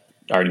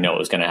already know what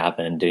was going to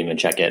happen and didn't even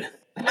check it?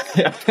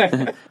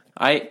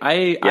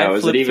 I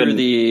flipped through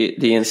the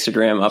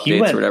Instagram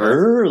updates or whatever.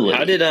 Early.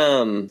 How did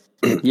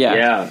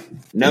Yeah.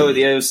 No,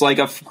 it was like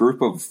a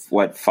group of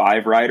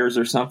 5 riders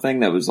or something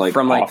that was like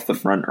from off the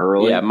front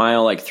early. Yeah,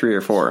 mile like 3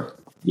 or 4.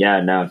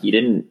 Yeah, no, he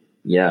didn't.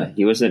 Yeah,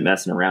 he wasn't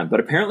messing around. But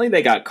apparently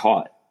they got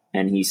caught,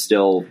 and he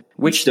still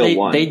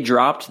won. They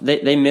dropped.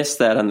 They missed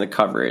that on the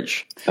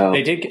coverage. Oh.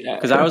 They did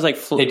because I was like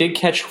they did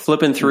catch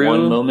flipping through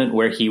one moment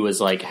where he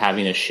was like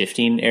having a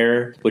shifting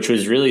error, which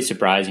was really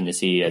surprising to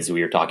see as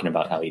we were talking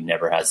about how he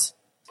never has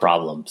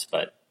problems,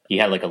 but he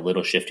had like a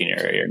little shifting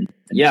error.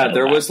 Yeah,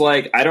 there was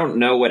like, I don't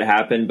know what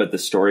happened, but the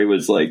story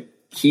was like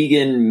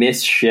Keegan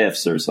missed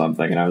shifts or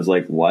something, and I was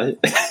like, what?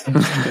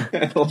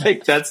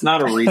 Like, that's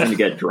not a reason to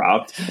get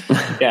dropped.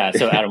 Yeah,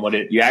 so Adam, what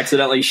did you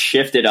accidentally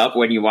shifted up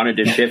when you wanted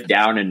to shift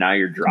down, and now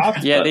you're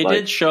dropped? Yeah, they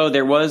did show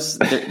there was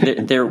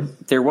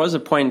there was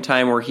a point in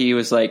time where he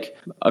was like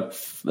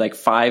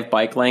 5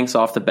 bike lengths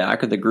off the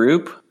back of the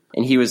group,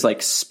 and he was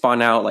like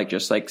spun out, like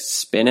just like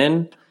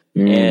spinning.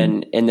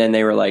 And then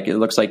they were like, it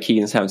looks like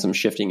Keegan's having some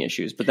shifting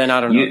issues. But then I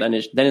don't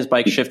know. Then his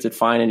bike shifted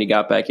fine and he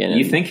got back in.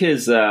 You think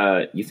his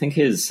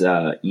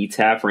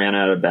E-tap ran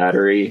out of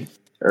battery,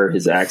 or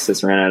his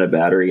Axis ran out of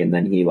battery, and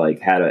then he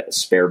like had a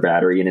spare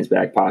battery in his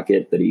back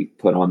pocket that he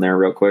put on there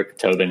real quick?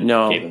 Tobin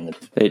gave him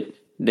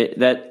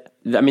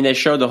they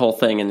showed the whole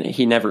thing and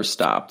he never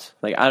stopped.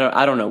 Like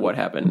I don't know what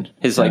happened.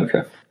 His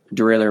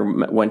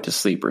derailleur went to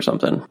sleep or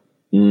something.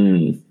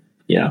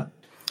 Yeah.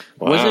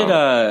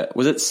 Wow.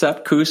 Was it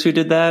Sepp Kuss who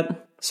did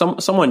that?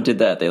 Someone did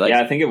that. They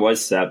I think it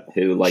was Sepp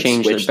who like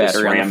changed switched their the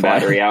SRAM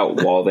battery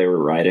out while they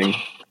were riding.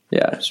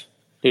 Yeah.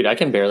 Dude, I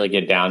can barely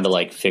get down to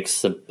like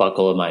fix the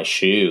buckle of my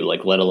shoe,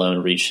 like let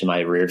alone reach to my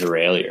rear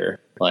derailleur.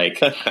 Like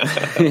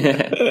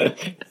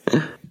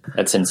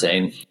that's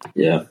insane.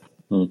 Yeah.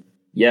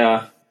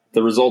 Yeah.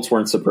 The results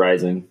weren't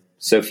surprising.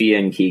 Sophia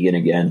and Keegan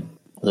again.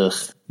 Ugh.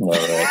 Love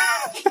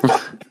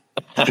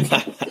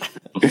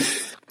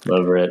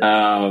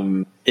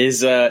it.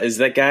 Is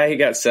that guy who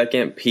got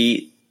second,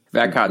 Pete?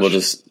 Vakach. We'll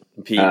just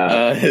Pete.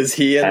 Is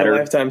he in the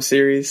Lifetime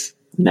Series?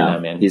 No,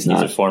 man. He's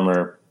not. He's a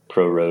former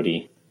pro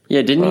roadie.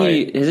 Yeah,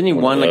 hasn't he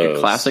won like a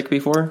classic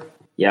before?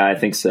 Yeah, I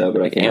think so,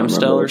 but like I can't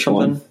Amstel remember or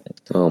something. one.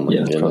 Oh my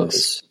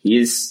goodness.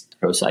 He's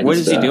pro cycling. What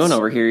is he doing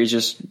over here? He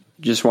just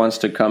wants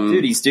to come.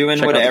 Dude, he's doing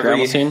what every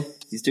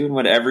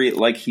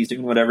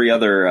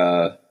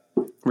other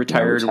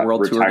retired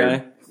world tour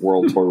guy,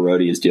 world tour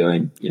roadie is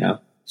doing. You know,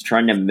 he's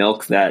trying to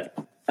milk it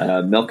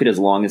as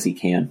long as he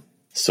can.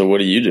 So what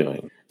are you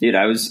doing? Dude,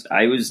 I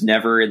was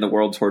never in the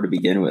world tour to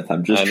begin with.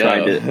 I'm just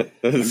trying to.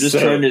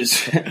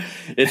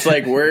 It's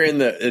like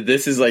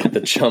this is like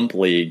the Chump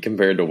League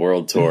compared to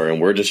World Tour,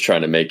 and we're just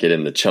trying to make it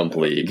in the Chump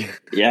League.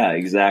 Yeah,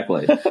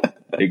 exactly.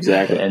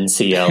 Exactly.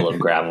 NCL of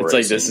gravel it's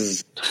racing. Like this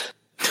is.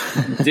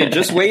 Dude,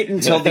 just wait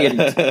until the.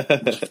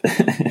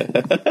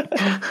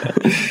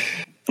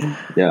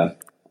 Yeah,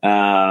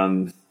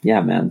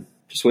 man.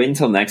 Just wait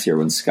until next year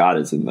when Scott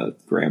is in the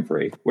Grand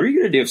Prix. What are you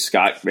going to do if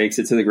Scott makes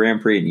it to the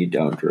Grand Prix and you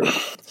don't, Drew?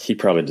 He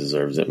probably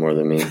deserves it more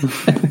than me.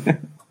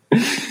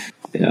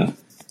 Yeah.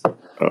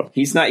 Oh.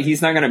 He's not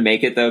going to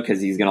make it, though,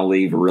 because he's going to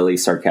leave really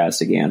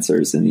sarcastic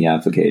answers in the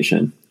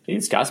application.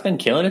 Dude, Scott's been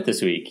killing it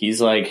this week. He's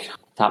like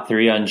top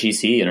 3 on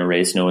GC in a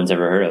race no one's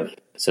ever heard of.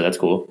 So that's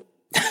cool.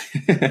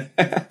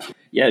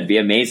 Yeah, it'd be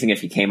amazing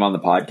if he came on the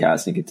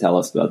podcast and could tell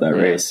us about that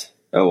race.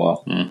 Oh,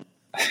 well.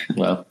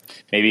 Well,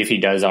 maybe if he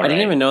does, all right. I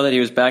didn't even know that he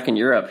was back in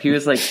Europe. He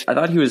was like, I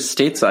thought he was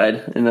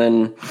stateside, and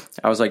then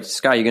I was like,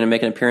 Scott, you going to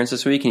make an appearance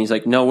this week? And he's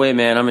like, no way,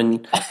 man.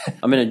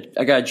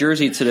 I got a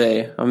jersey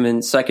today. I'm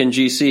in second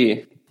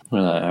GC. All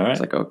right.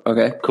 It's like, oh,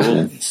 okay,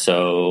 cool.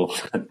 So,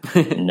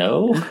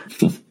 no.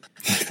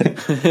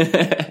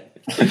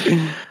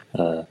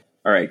 All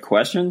right,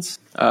 questions?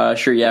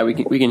 Sure. Yeah, we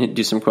can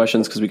do some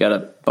questions because we got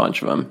a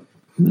bunch of them.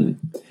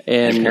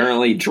 And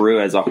apparently Drew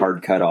has a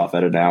hard cutoff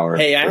at an hour.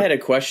 Hey, I had a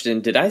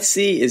question. Did I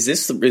see, is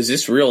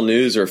this real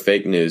news or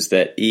fake news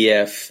that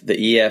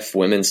the EF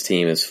women's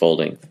team is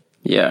folding?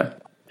 Yeah.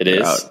 It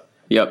is? Out.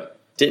 Yep.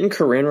 Didn't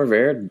Corinne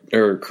Rivera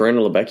or Corinne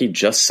Lebecki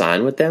just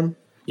sign with them?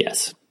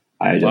 Yes.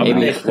 I don't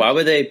know. Why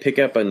would they pick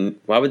up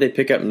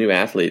new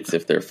athletes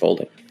if they're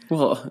folding?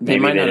 Well, they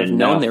might not have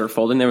known they were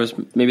folding. There was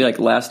maybe like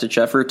last ditch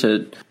effort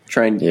to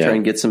try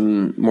and get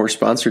some more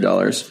sponsor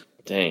dollars.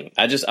 Dang,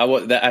 I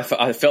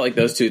felt like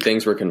those two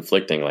things were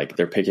conflicting. Like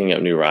they're picking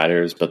up new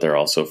riders, but they're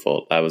also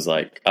full. I was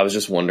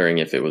just wondering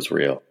if it was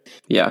real.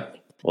 Yeah.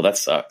 Well, that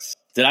sucks.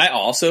 Did I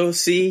also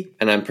see,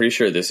 and I'm pretty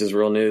sure this is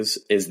real news,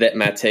 is that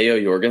Matteo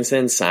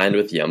Jorgensen signed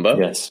with Jumbo?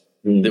 Yes.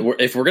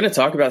 If we're going to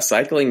talk about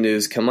cycling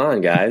news, come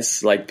on,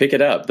 guys, like pick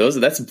it up.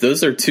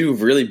 Those are two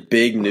really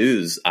big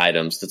news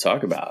items to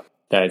talk about.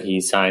 That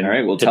he signed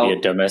to be a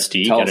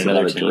domestique at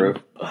another team. Drew.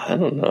 I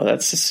don't know.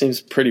 That just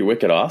seems pretty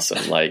wicked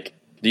awesome. Like.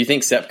 Do you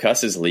think Sepp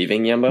Kuss is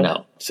leaving Jumbo?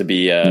 No. To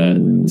be a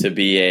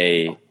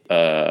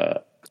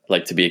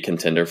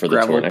contender for the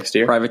Gravel tour next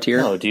year? Privateer?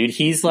 No, dude.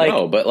 He's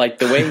like but like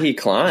the way he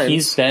climbs.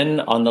 He's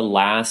been on the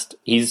last.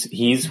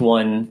 He's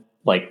won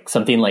like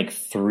something like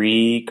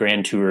 3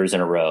 Grand Tours in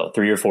a row,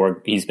 3 or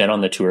 4. He's been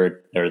on the tour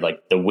or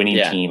like the winning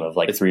team of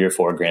like 3 or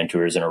 4 Grand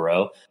Tours in a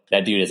row.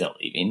 That dude isn't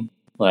leaving.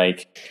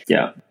 Like,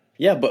 yeah.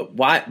 Yeah, but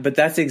why? But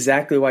that's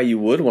exactly why you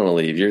would want to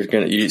leave.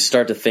 You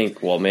start to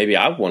think, well, maybe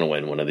I want to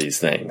win one of these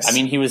things. I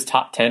mean, he was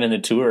top 10 in the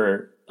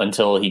tour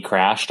until he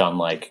crashed on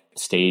like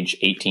stage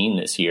 18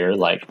 this year.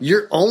 Like,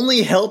 you're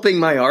only helping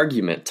my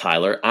argument,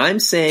 Tyler. I'm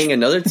saying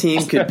another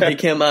team could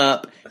pick him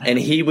up, and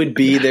he would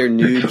be their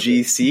new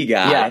GC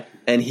guy,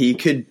 and he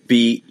could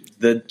beat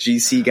the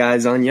GC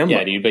guys on Jumbo.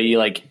 Yeah, dude. But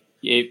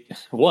you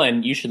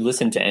should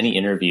listen to any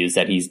interviews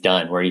that he's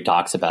done where he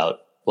talks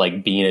about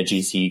like being a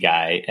GC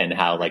guy and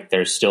how like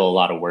there's still a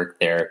lot of work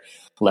there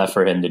left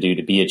for him to do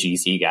to be a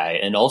GC guy.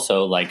 And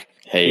also like,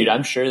 hey, dude,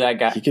 I'm sure that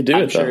guy,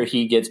 I'm sure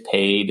he gets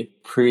paid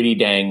pretty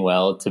dang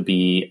well to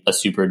be a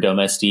super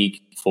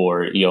domestique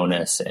for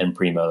Jonas and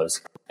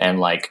Primoz. And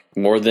like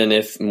more than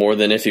if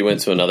he went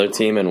to another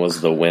team and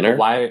was the winner.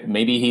 Why?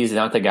 Maybe he's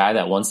not the guy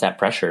that wants that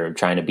pressure of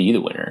trying to be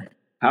the winner.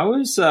 How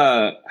is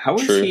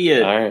True. he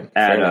All right,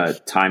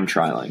 at time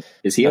trialing?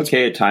 Is he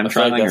okay at time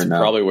trialing that's or no?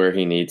 probably where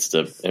he needs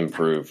to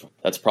improve.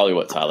 That's probably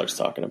what Tyler's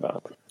talking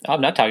about. I'm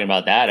not talking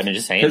about that. I'm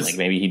just saying, like,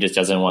 maybe he just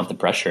doesn't want the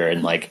pressure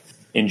and, like,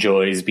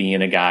 enjoys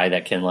being a guy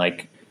that can,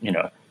 like, you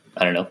know,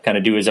 I don't know, kind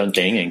of do his own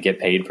thing and get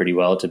paid pretty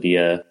well to be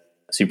a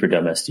super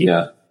domestique.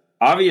 Yeah.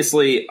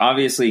 Obviously,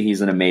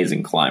 he's an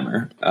amazing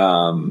climber.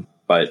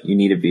 But you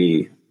need to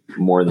be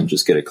more than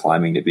just good at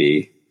climbing to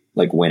be,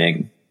 like,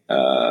 winning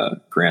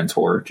Grand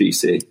Tour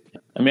GC.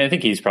 I mean, I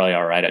think he's probably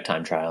all right at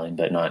time trialing,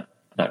 but not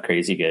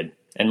crazy good.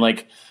 And,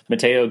 like,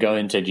 Matteo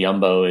going to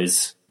Jumbo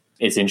is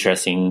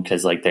interesting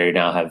because, like, they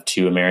now have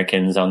 2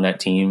 Americans on that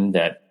team,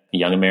 that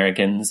young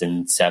Americans,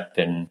 and Sepp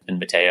and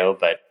Matteo.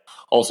 But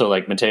also,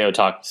 like, Matteo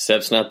talked.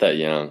 Sepp's not that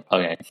young.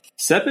 Okay,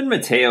 Sepp and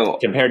Matteo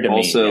compared to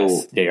also, me,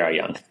 yes, they are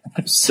young.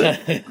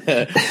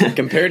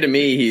 Compared to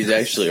me, he's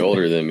actually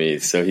older than me,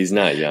 so he's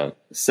not young.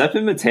 Sepp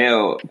and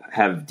Matteo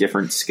have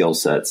different skill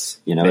sets.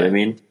 You know what I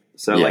mean?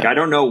 So, like, I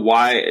don't know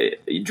why,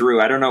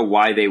 Drew, I don't know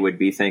why they would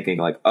be thinking,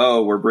 like,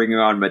 oh, we're bringing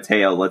on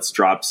Matteo, let's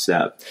drop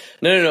Sepp.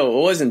 No, it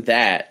wasn't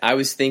that. I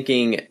was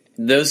thinking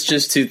those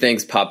just 2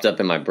 things popped up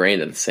in my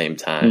brain at the same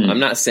time. I'm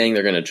not saying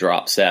they're going to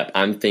drop Sepp.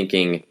 I'm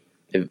thinking,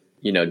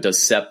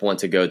 does Sepp want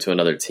to go to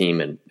another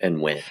team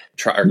and win?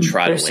 Try to win?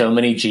 There's so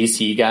many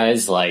GC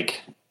guys,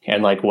 like,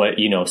 and, like, what,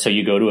 so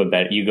you go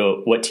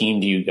to what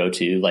team do you go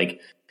to? Like,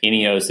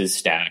 Ineos is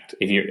stacked.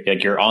 If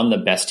you're on the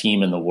best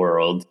team in the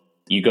world,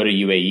 you go to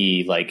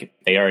UAE, like,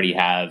 they already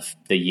have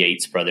the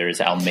Yates brothers,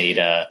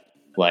 Almeida,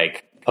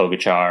 like,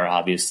 Pogacar,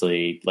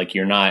 obviously. Like,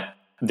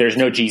 there's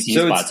no GC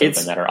spots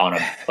open that are on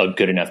a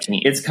good enough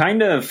team. It's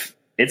kind of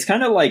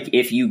like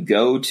if you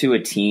go to a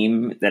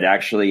team that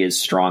actually is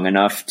strong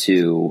enough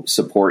to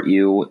support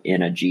you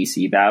in a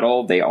GC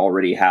battle, they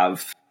already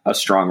have a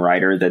strong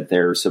rider that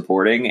they're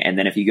supporting. And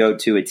then if you go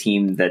to a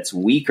team that's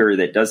weaker,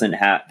 that doesn't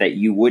have, that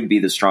you would be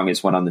the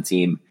strongest one on the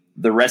team,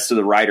 the rest of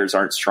the riders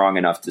aren't strong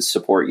enough to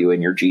support you in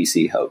your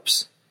GC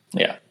hopes.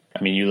 Yeah.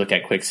 I mean, you look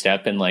at Quick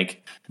Step and,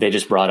 like, they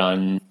just brought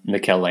on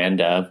Mikel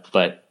Landa,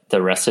 but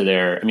the rest of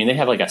they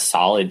have, like, a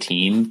solid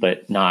team,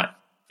 but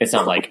it's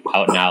not like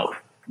out and out,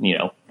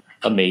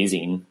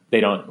 amazing.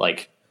 They don't,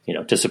 like,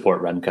 to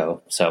support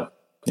Remco. So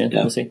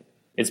we'll see.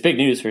 It's big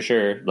news for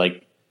sure.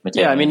 Like,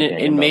 Matteo, I mean,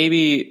 and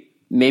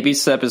maybe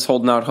Sepp is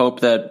holding out hope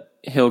that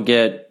he'll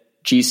get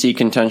GC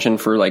contention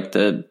for, like,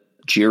 the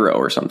Giro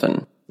or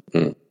something.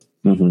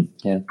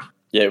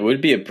 Yeah, it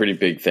would be a pretty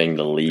big thing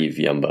to leave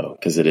Jumbo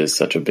because it is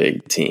such a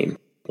big team.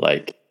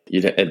 Like,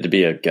 it'd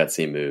be a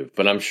gutsy move,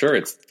 but I'm sure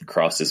it's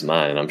crossed his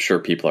mind, and I'm sure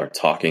people are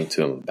talking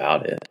to him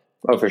about it.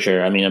 Oh, for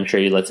sure. I mean, I'm sure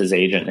he lets his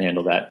agent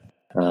handle that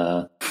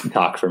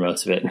talk for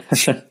most of it.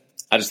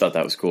 I just thought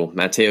that was cool.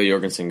 Matteo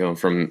Jorgensen going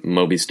from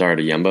Movistar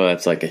to Jumbo,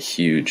 that's like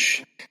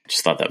just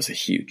thought that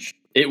was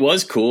it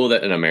was cool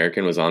that an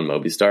American was on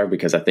Movistar,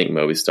 because I think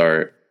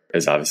Movistar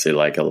is obviously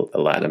like a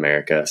Latin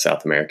America,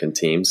 South American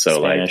team. So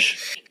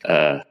Spanish.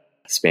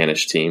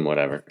 Spanish team,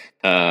 whatever.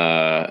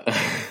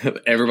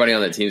 Everybody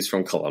on that team is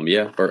from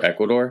Colombia or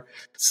Ecuador.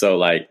 So,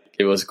 like,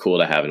 it was cool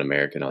to have an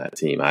American on that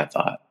team, I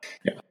thought.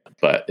 Yeah.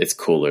 But it's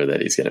cooler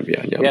that he's going to be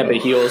on Jumbo. Yeah, but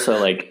he also,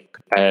 like,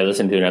 I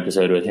listened to an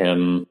episode with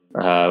him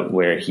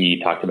where he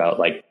talked about,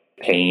 like,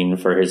 paying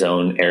for his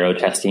own aero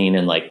testing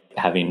and, like,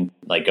 having,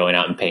 like, going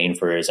out and paying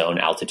for his own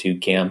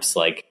altitude camps,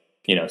 like,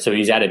 so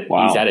he's at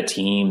a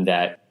team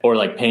that, or,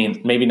 like,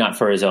 paying, maybe not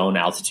for his own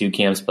altitude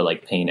camps, but,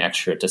 like, paying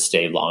extra to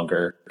stay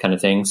longer kind of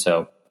thing.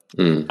 So,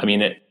 I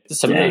mean,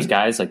 some of those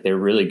guys, like, they're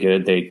really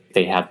good.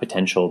 They have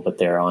potential, but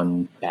they're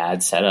on bad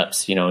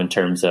setups, in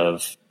terms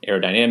of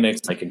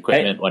aerodynamics, like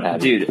equipment, what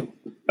have you. Dude,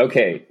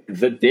 okay.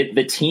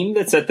 The team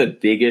that's at the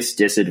biggest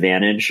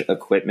disadvantage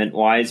equipment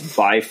wise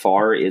by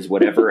far is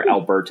whatever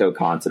Alberto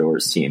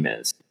Contador's team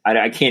is.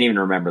 I can't even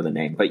remember the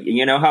name, but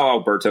you know how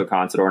Alberto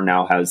Contador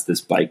now has this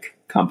bike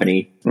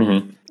company,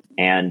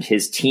 and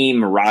his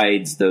team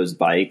rides those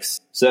bikes.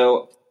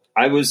 So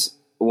I was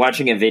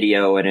watching a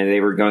video and they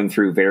were going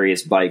through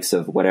various bikes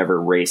of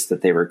whatever race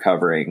that they were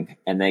covering,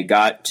 and they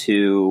got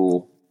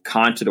to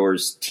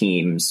Contador's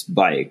team's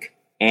bike,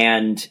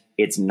 and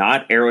it's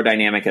not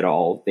aerodynamic at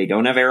all. They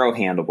don't have aero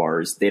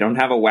handlebars. They don't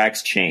have a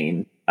wax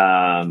chain.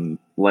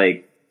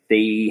 Like,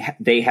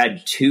 they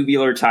had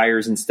tubular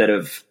tires instead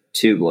of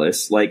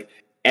tubeless. Like,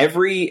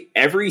 every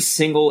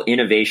single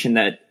innovation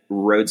that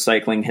road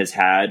cycling has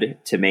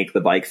had to make the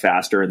bike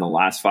faster in the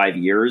last 5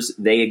 years,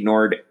 they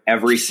ignored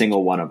every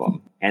single one of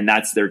them. And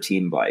that's their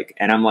team bike.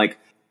 And I'm like,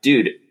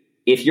 dude,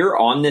 if you're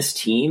on this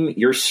team,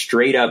 you're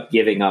straight up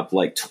giving up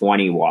like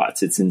 20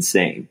 watts. It's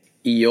insane.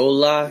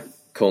 Iola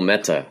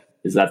Cometa.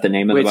 Is that the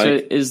name of the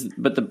bike? So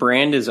but the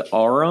brand is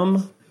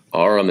Aurum?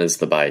 Aurum is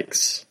the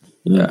bikes.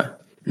 Yeah.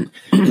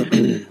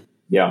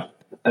 Yeah.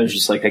 I was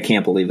just like, I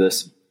can't believe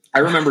this. I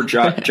remember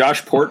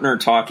Josh Portner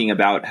talking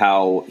about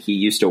how he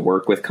used to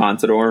work with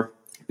Contador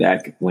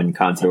back when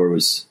Contador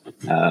was,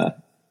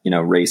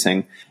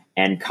 racing,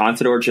 and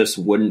Contador just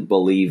wouldn't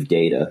believe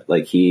data.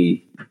 Like,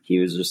 he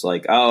was just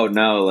like, oh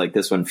no, like,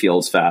 this one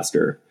feels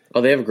faster.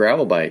 Oh, they have a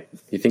gravel bike.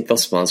 You think they'll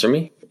sponsor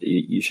me?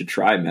 you should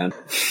try, man.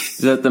 Is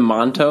that the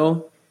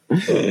Monto?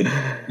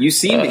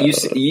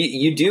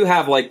 You do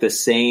have like the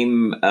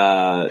same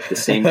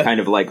kind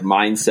of like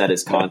mindset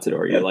as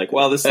Contador. You're like,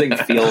 well, this thing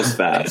feels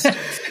fast.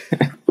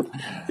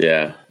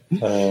 Yeah.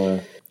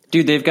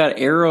 Dude, they've got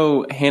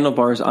Aero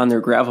handlebars on their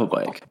gravel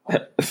bike,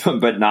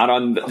 but not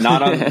on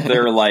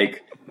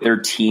their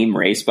team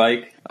race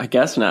bike. I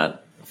guess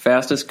not.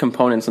 Fastest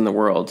components in the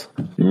world.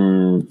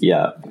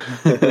 Yeah.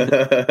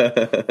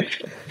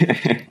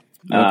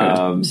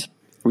 Okay.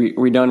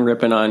 We done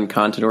ripping on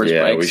Contador's bikes?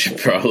 Yeah, we should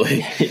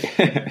probably.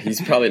 He's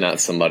probably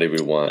not somebody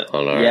we want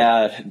on our.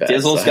 Yeah,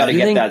 Dizzle's got to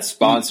get that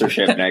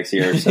sponsorship next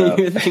year. So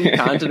you think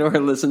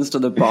Contador listens to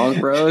the Bonk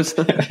Bros?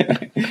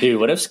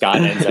 Dude, what if Scott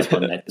ends up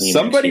on that team?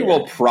 Somebody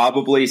will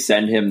probably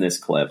send him this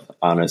clip,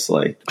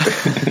 honestly.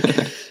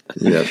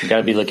 Yep. You got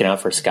to be looking out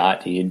for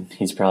Scott, dude.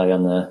 He's probably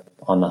on the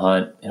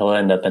hunt. He'll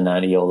end up in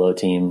that EOLO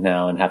team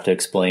now and have to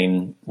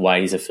explain why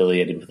he's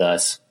affiliated with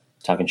us,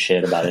 talking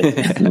shit about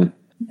it.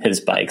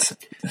 His bikes.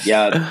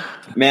 Yeah,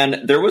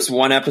 man, there was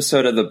one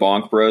episode of the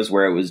Bonk Bros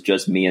where it was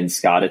just me and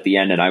Scott at the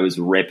end, and I was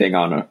ripping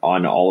on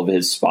all of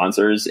his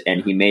sponsors,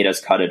 and he made us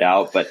cut it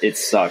out, but it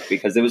sucked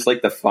because it was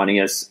like the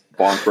funniest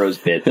Bonk Bros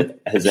bit that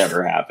has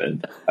ever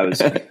happened. I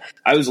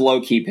was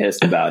low key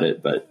pissed about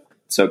it, but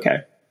it's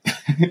okay.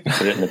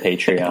 Put it in the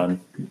Patreon.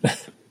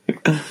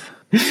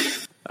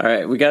 All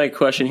right, we got a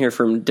question here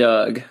from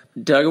Doug.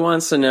 Doug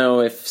wants to know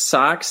if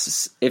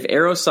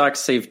Aero socks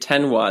save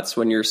 10 watts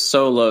when you're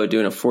solo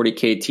doing a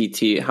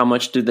 40K TT, how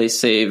much do they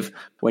save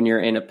when you're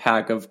in a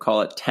pack of,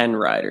 call it, 10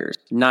 riders?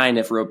 9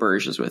 if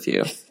Roberge is with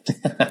you.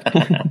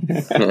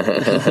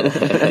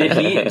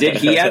 Did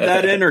he add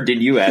that in, or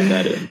did you add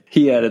that in?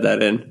 He added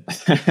that in.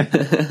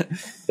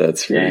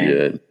 That's pretty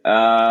good.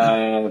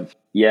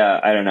 Yeah,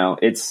 I don't know.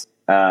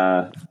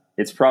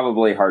 It's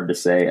probably hard to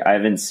say. I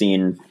haven't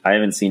seen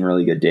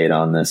really good data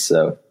on this,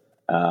 so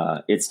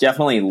it's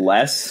definitely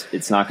less.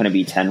 It's not going to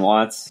be 10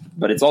 watts,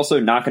 but it's also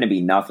not going to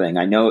be nothing.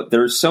 I know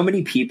there's so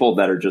many people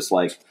that are just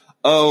like,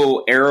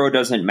 oh, Aero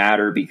doesn't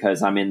matter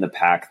because I'm in the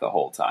pack the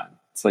whole time.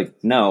 It's like,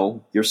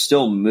 no, you're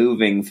still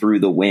moving through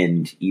the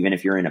wind, even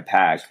if you're in a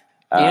pack.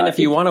 And if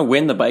you want to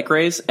win the bike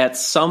race, at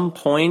some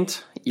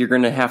point, you're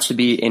going to have to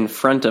be in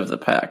front of the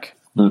pack.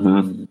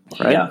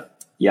 Mm-hmm. Right?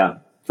 Yeah,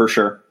 for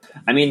sure.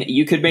 I mean,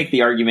 you could make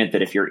the argument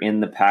that if you're in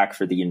the pack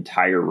for the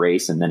entire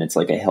race and then it's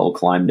like a hill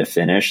climb to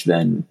finish,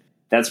 then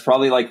that's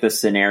probably like the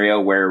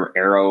scenario where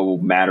Aero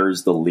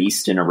matters the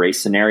least in a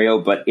race scenario,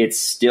 but it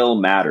still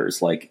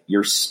matters. Like,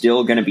 you're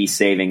still going to be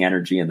saving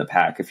energy in the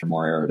pack if you're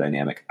more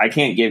aerodynamic. I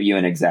can't give you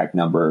an exact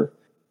number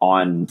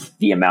on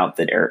the amount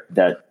that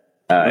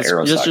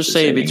Aero just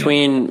say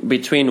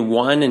between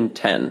 1 and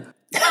 10.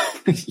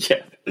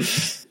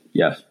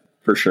 Yeah,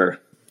 for sure.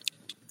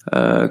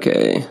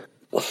 Okay.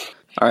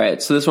 All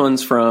right, so this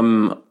one's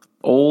from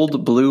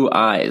Old Blue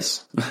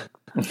Eyes.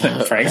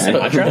 Frank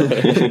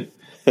Sinatra?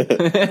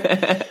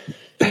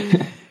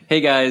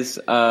 Hey guys,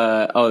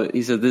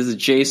 he said this is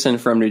Jason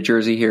from New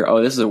Jersey here.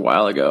 Oh, this is a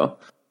while ago.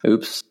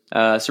 Oops.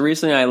 So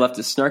recently I left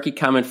a snarky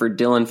comment for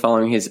Dylan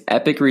following his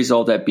epic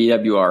result at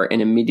BWR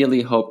and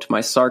immediately hoped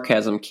my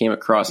sarcasm came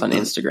across on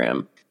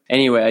Instagram.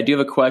 Anyway, I do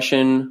have a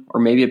question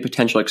or maybe a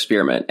potential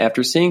experiment.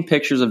 After seeing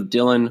pictures of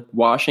Dylan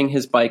washing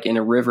his bike in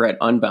a river at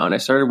Unbound, I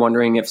started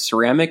wondering if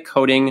ceramic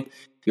coating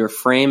your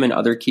frame and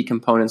other key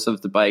components of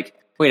the bike.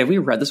 Wait, have we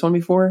read this one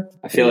before?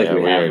 I feel like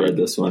we have read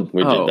this one.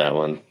 We did that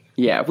one.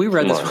 Yeah, we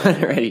read this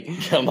one already.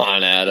 Come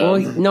on, Adam. Well,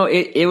 no,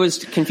 it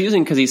was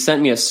confusing because he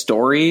sent me a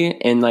story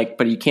and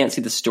but you can't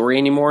see the story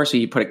anymore, so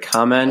he put a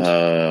comment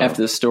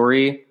after the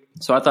story.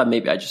 So I thought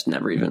maybe I just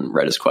never even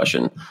read his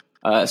question.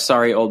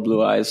 Sorry, Old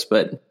Blue Eyes,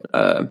 but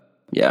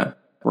yeah,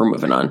 we're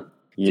moving on.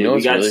 You know,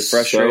 we got really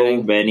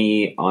frustrating. So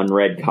many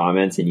unread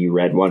comments, and you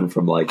read one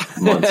from like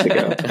months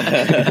ago.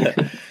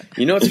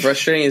 You know what's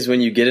frustrating is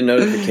when you get a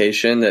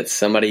notification that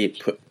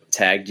somebody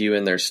tagged you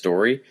in their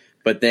story,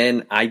 but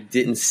then I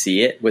didn't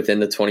see it within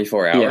the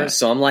 24 hours. Yeah.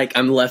 So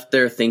I'm left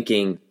there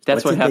thinking,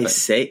 that's what happened.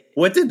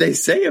 What did they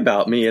say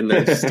about me in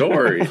their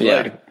story?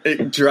 Yeah,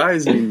 it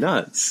drives me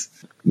nuts.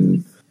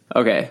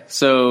 Okay,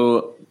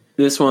 so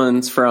this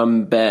one's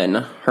from Ben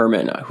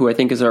Herman, who I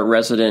think is our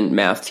resident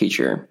math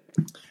teacher.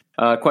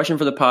 Question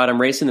for the pod. I'm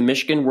racing the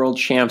Michigan World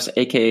Champs,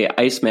 aka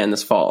Iceman,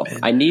 this fall.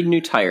 I need new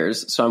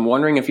tires, so I'm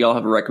wondering if y'all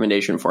have a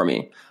recommendation for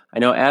me. I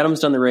know Adam's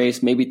done the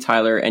race, maybe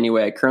Tyler.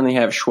 Anyway, I currently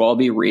have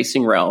Schwalbe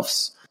Racing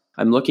Ralphs.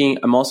 I'm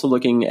also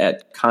looking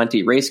at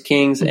Conti Race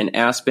Kings and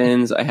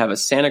Aspens. I have a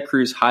Santa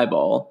Cruz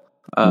Highball,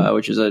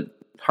 which is a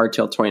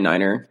hardtail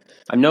 29er.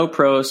 I'm no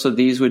pro, so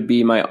these would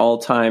be my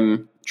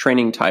all-time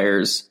training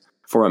tires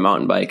for a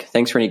mountain bike.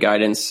 Thanks for any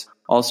guidance.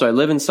 Also, I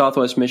live in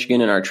Southwest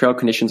Michigan, and our trail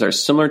conditions are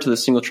similar to the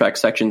single-track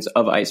sections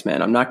of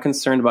Iceman. I'm not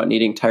concerned about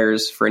needing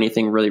tires for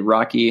anything really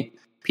rocky.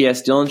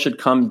 P.S. Dylan should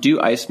come do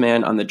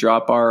Iceman on the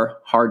drop bar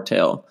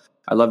hardtail.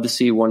 I'd love to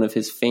see one of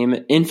his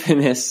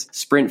infamous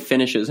sprint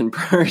finishes in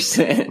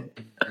person.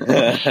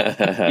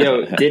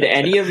 Yo, did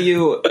any of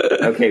you...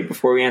 Okay,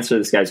 before we answer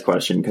this guy's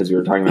question, because we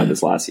were talking about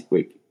this last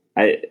week,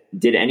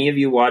 Did any of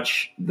you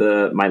watch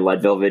my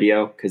Leadville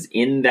video? Because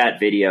in that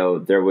video,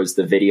 there was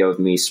the video of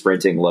me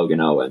sprinting Logan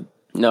Owen.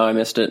 No, I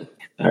missed it.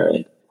 All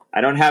right.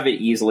 I don't have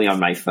it easily on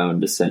my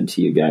phone to send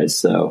to you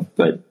guys,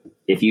 but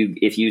if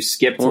you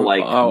skip to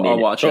I'll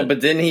watch it.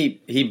 But then he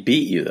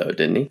beat you though,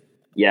 didn't he?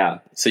 Yeah.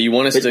 So you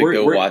want us to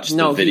go watch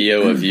the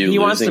video of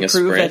you losing a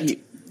sprint? He wants to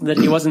prove that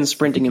he wasn't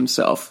sprinting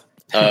himself.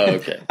 Oh,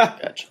 okay,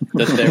 gotcha.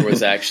 That there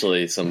was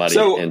actually somebody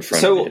in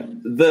front of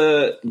you.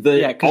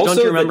 Because don't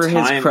you remember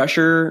his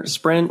pressure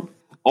sprint?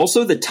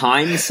 Also, the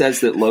time says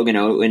that Logan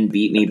Owen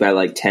beat me by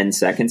like 10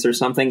 seconds or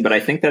something, but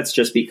I think that's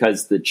just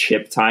because the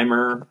chip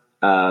timer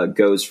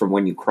goes from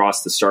when you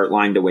cross the start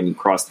line to when you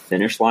cross the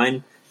finish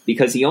line,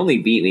 because he only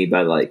beat me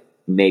by like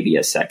maybe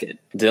a second.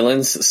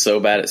 Dylan's so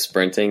bad at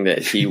sprinting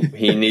that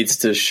he needs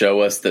to show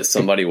us that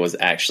somebody was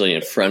actually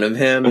in front of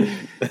him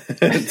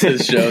to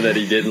show that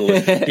he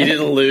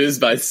didn't lose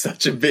by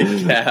such a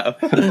big gap.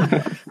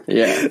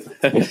 Yeah.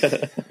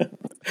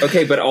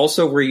 Okay, but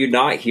also, were you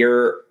not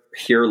here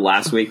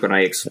last week when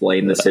I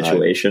explained the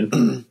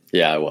situation?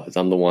 Yeah, I was.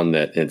 I'm the one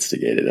that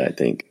instigated, I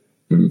think.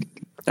 All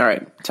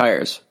right,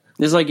 tires.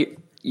 This is like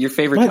your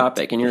favorite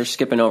topic, and you're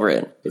skipping over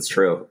it. It's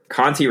true.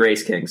 Conti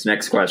Race Kings.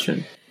 Next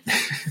question.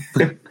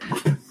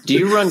 Do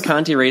you run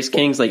Conti Race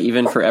Kings like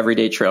even for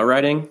everyday trail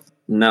riding?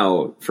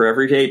 No, for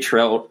everyday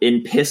trail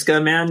in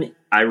Pisgah, man,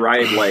 I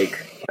ride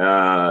like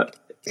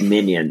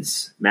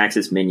Minions,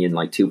 Maxxis Minion,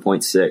 like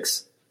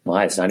 2.6.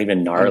 Why? It's not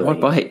even gnarly. On what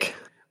bike?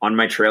 On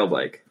my trail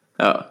bike.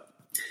 Oh,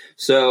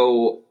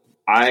 so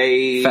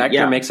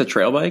Factor makes a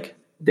trail bike.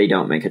 They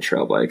don't make a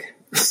trail bike.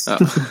 Oh.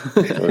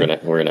 we're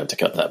gonna have to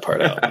cut that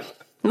part out.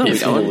 No, we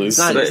don't. It's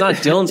not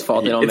Dylan's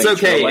fault. They don't. It's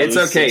okay. It's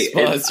okay.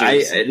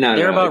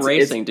 They're about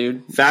racing,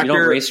 dude. Factor, you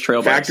don't race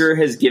trail bikes. Factor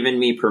has given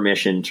me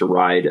permission to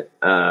ride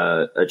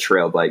a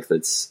trail bike.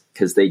 That's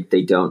because they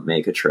don't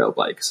make a trail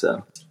bike.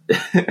 So,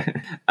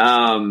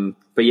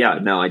 but yeah,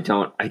 no, I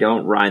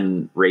don't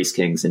run Race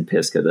Kings in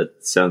Pisgah.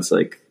 That sounds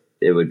like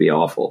it would be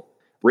awful.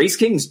 Race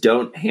Kings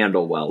don't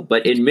handle well,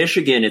 but in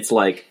Michigan, it's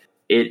like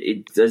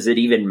does it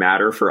even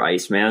matter for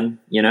Iceman?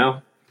 You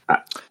know.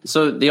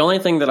 So the only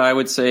thing that I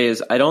would say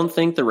is I don't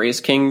think the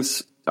Race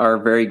Kings are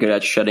very good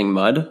at shedding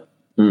mud.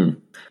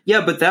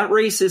 Yeah, but that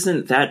race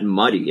isn't that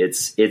muddy.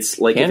 It's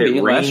like if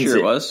it rains, last year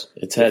it was.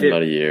 It's had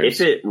muddy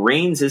years. If it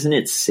rains, isn't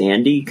it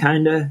sandy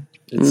kind of?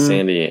 It's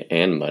sandy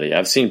and muddy.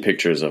 I've seen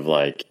pictures of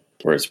like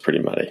where it's pretty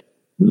muddy.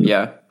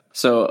 Yeah.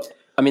 So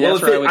I mean,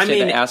 that's where I would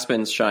say the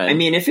Aspens shine. I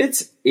mean, if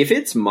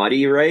it's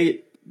muddy,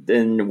 right,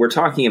 then we're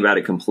talking about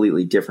a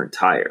completely different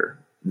tire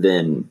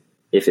than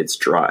if it's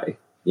dry.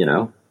 You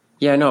know.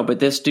 Yeah, no, but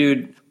this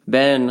dude,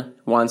 Ben,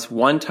 wants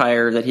one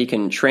tire that he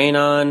can train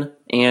on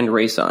and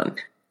race on.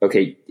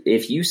 Okay,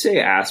 if you say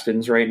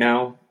Aspens right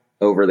now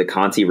over the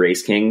Conti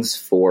Race Kings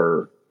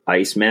for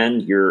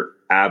Iceman, you're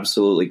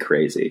absolutely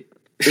crazy.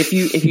 If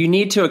you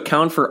need to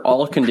account for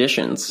all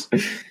conditions.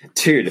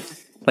 Dude,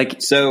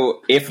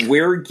 so if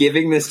we're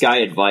giving this guy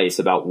advice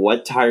about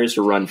what tires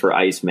to run for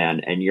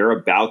Iceman and you're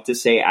about to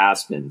say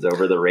Aspens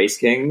over the Race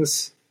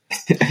Kings...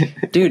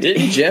 Dude,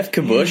 didn't Jeff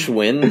Kabush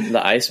win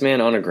the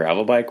Iceman on a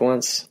gravel bike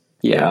once?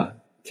 Yeah.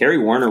 Kerry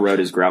Warner rode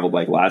his gravel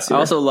bike last year.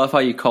 I also love how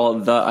you call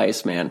it the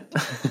Iceman.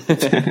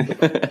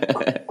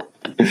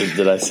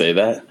 Did I say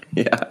that?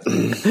 Yeah.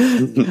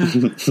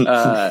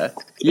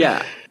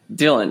 Yeah.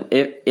 Dylan,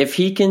 if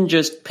he can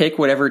just pick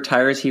whatever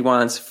tires he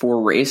wants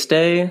for race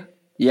day,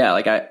 yeah,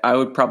 like I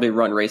would probably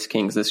run Race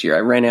Kings this year.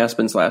 I ran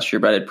Aspens last year,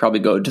 but I'd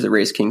probably go to the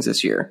Race Kings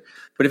this year.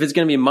 But if it's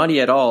going to be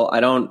muddy at all, I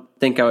don't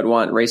think I would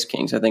want Race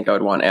Kings. I think I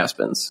would want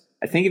Aspens.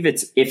 I think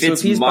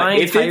if he's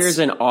buying tires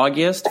in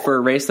August for a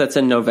race that's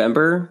in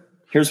November,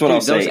 here's what I'll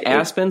say: those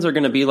Aspens are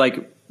going to be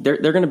like they're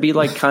going to be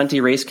like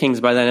Conti Race Kings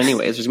by then,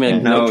 anyways. There's going to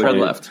be no tread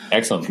left.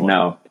 Excellent point.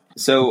 No.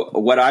 So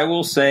what I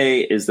will say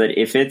is that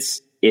if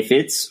it's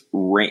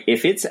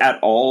at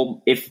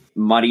all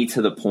muddy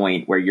to the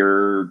point where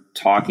you're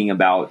talking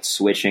about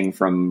switching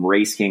from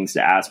Race Kings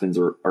to Aspens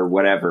or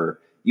whatever,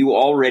 you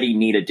already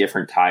need a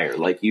different tire.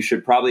 Like you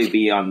should probably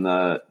be on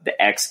the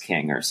X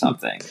King or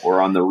something,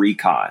 or on the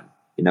Recon.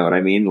 You know what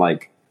I mean?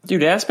 Like,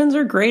 dude, Aspens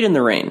are great in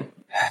the rain.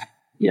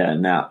 Yeah,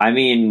 no. I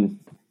mean,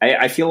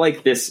 I feel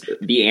like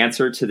the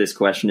answer to this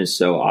question is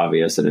so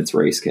obvious, and it's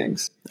Race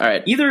Kings. All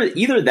right,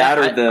 either that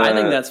or the. I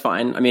think that's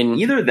fine. I mean,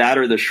 either that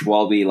or the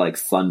Schwalbe like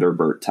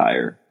Thunderbird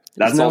tire.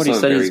 That's isn't that also what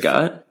he said he's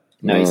got.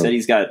 No, he said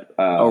he's got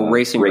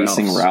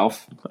Racing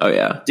Ralph. Oh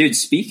yeah, dude.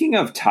 Speaking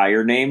of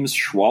tire names,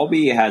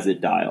 Schwalbe has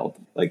it dialed.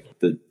 Like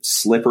the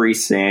Slippery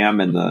Sam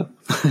and the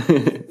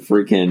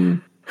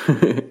freaking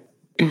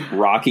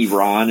Rocky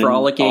Ron,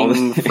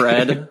 Frolicking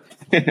Fred.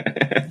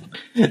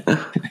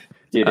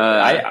 Dude,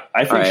 I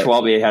think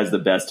Schwalbe has the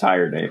best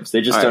tire names. They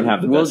just don't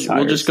have the best tires.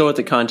 We'll just go with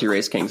the Conti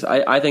Race Kings.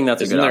 I think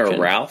that's a good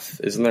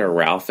option. Isn't there a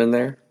Ralph in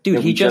there? Dude,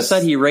 he just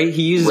said he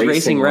uses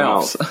Racing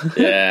Ralphs.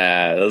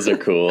 Yeah, those are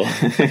cool.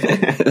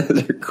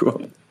 Those are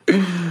cool.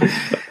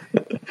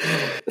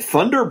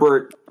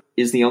 Thunderbird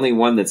is the only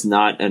one that's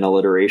not an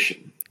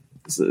alliteration.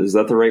 Is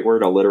that the right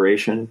word?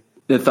 Alliteration?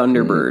 The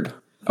Thunderbird.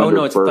 Oh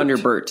no, it's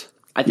Thunderbird.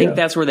 I think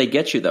that's where they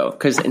get you, though,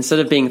 because instead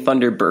of being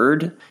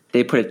Thunderbird,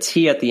 they put a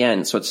T at the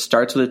end. So it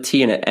starts with a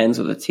T and it ends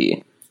with a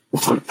T.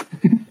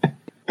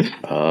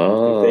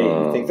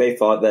 Oh. You think they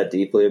thought that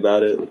deeply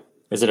about it?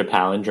 Is it a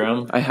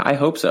palindrome? I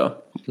hope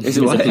so. Is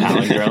it a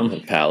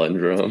palindrome?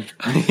 Palindrome.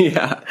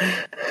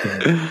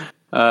 Yeah.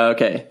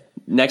 Okay.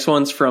 Next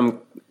one's from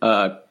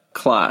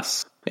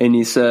Klaas. And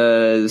he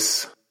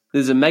says,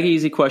 this is a mega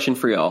easy question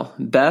for y'all.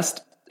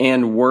 Best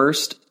and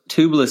worst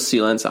tubeless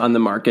sealants on the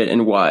market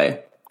and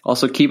why?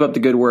 Also, keep up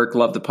the good work.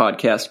 Love the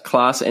podcast.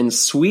 Klaas in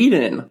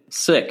Sweden.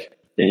 Sick.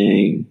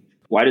 Dang.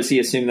 Why does he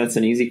assume that's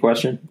an easy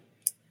question?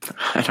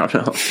 I don't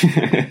know.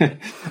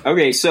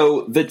 Okay,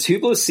 so the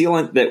tubeless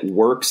sealant that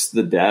works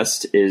the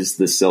best is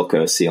the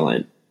Silca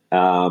sealant.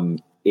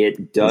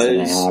 It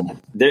does.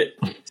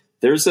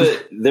 There's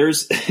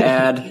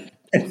Ad.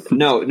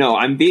 No,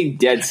 I'm being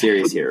dead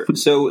serious here.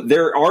 So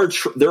there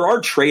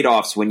are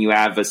trade-offs when you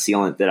have a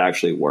sealant that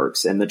actually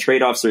works, and the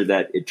trade-offs are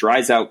that it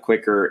dries out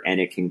quicker and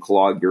it can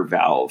clog your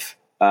valve.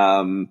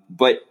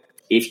 But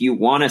if you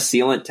want a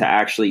sealant to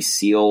actually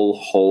seal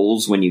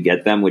holes when you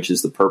get them, which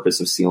is the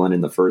purpose of sealant in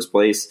the first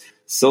place,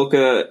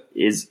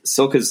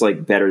 Silca's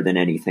like better than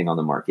anything on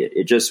the market.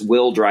 It just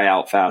will dry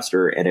out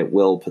faster and it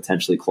will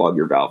potentially clog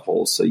your valve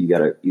holes. So you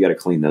gotta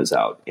clean those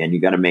out, and you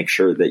gotta make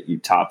sure that you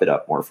top it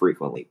up more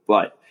frequently.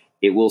 But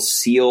it will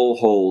seal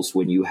holes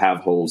when you have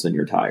holes in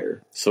your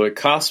tire. So it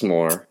costs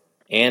more,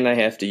 and I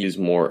have to use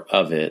more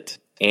of it,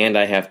 and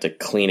I have to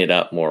clean it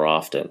up more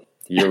often.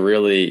 You're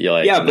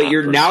like, yeah, but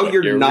you're not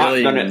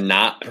really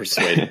not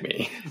persuading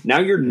me. Now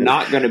you're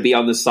not going to be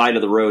on the side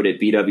of the road at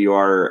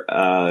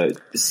BWR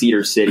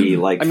Cedar City,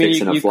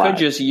 fixing a flat. You could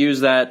just use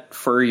that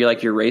for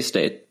your race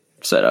day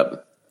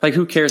setup. Like,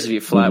 who cares if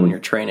you flat when you're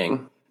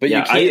training? But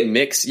you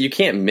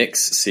can't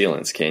mix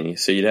sealants, can you?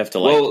 So you'd have to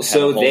have a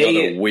whole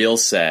other wheel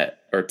set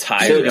or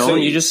tire.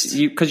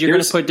 Because you're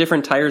going to put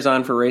different tires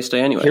on for race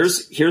day anyway.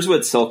 Here's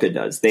what Silca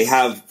does. They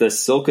have the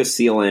Silca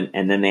sealant,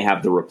 and then they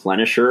have the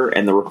replenisher,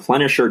 and the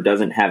replenisher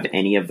doesn't have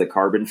any of the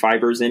carbon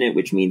fibers in it,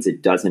 which means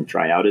it doesn't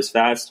dry out as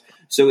fast.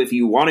 So if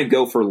you want to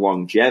go for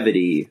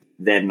longevity,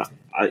 then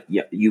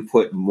you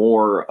put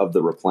more of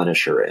the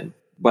replenisher in.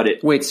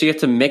 Wait, so you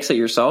have to mix it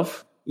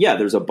yourself? Yeah,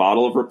 there's a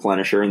bottle of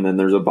replenisher, and then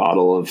there's a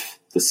bottle of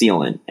the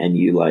sealant, and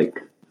you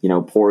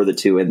pour the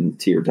two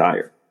into your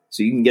tire.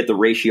 So you can get the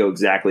ratio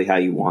exactly how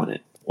you want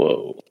it.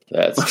 Whoa,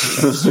 that's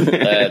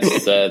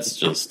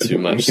just too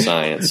much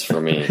science for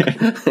me.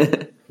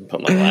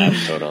 Put my lab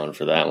coat on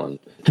for that one.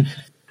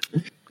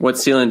 What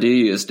sealant do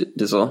you use,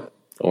 Dizzle?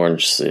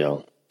 Orange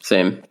Seal.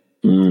 Same.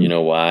 You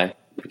know why?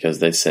 Because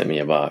they sent me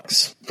a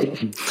box.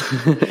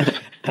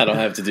 I don't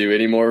have to do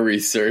any more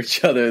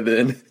research other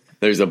than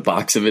there's a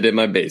box of it in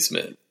my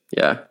basement.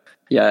 Yeah.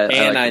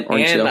 And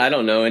I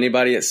don't know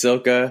anybody at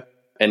Silca,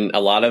 and a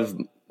lot of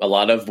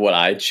what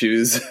I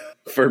choose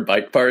for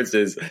bike parts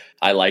is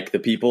I like the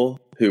people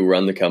who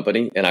run the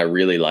company, and I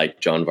really like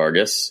John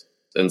Vargas,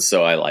 and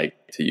so I like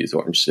to use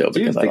Orange Seal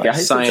because I like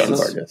John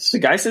Vargas. The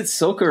guys at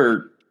Silca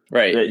are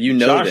right.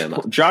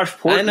 Them. Josh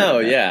Portman. I know.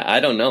 Yeah, I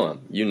don't know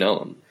him. You know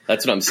him.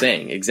 That's what I'm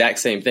saying. Exact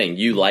same thing.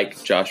 You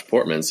like Josh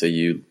Portman, so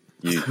I'm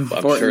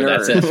sure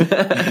that's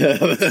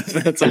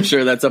it. I'm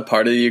sure that's a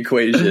part of the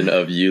equation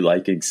of you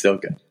liking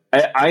Silca.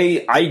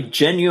 I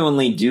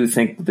genuinely do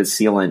think the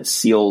sealant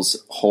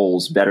seals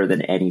holes better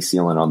than any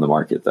sealant on the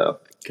market, though.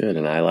 Good,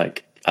 and I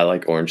like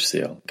Orange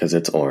Seal because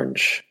it's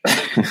orange.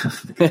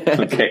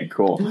 Okay,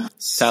 cool. Tyler?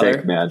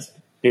 Sick, man.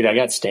 Dude, I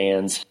got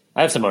Stans.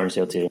 I have some Orange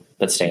Seal too,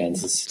 but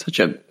Stans is such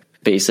a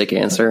basic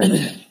answer.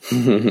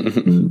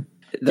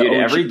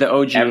 The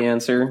OG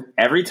answer.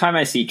 Every time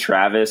I see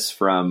Travis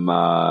from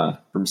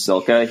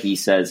Silca, he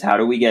says, "How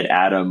do we get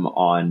Adam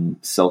on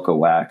Silca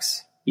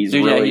wax?" He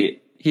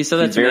said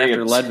that to me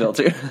after Leadville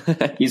too.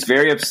 He's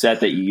very upset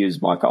that you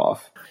use muck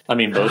off. I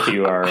mean, both of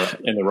you are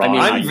in the wrong.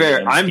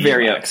 I'm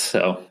very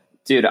upset.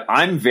 Dude,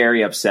 I'm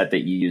very upset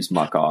that you use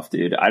muck off,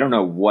 dude. I don't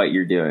know what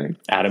you're doing.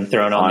 Adam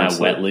throwing on that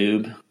wet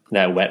lube,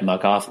 that wet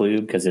muck off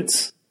lube, because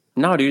it's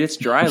no, dude, it's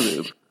dry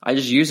lube. I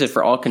just use it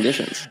for all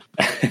conditions.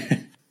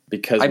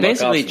 Because I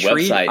basically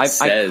I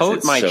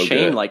coat my chain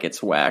good. Like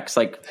it's wax.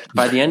 Like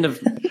by the end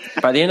of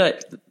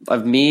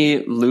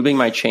me lubing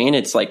my chain,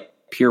 it's like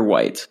pure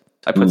white.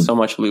 I put so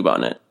much lube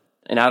on it,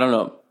 and I don't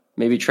know.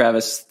 Maybe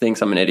Travis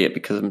thinks I'm an idiot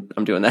because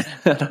I'm doing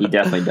that. He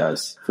definitely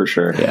does, for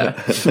sure. Yeah.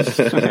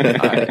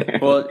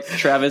 Right. Well,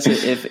 Travis,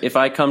 if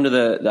I come to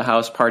the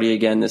house party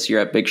again this year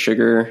at Big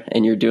Sugar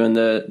and you're doing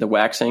the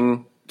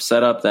waxing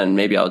setup, then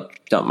maybe I'll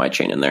dump my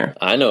chain in there.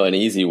 I know an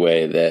easy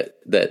way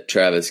that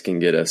Travis can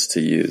get us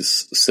to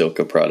use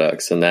Silca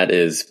products, and that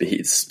is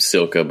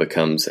Silca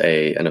becomes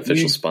an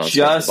official sponsor.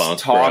 Just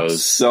talked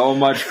so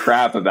much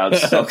crap about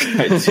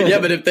Silca. Yeah,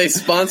 but if they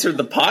sponsored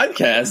the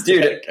podcast,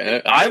 dude,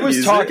 I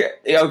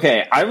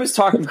was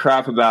talking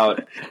crap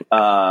about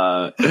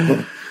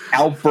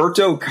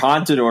Alberto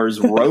Contador's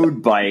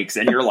road bikes,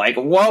 and you're like,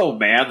 whoa,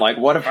 man, like,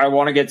 what if I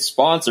want to get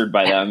sponsored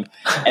by them?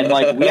 And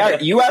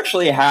like, you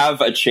actually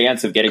have a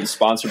chance of getting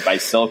sponsored by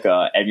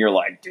Silca, and you're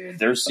like, dude,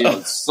 their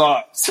seal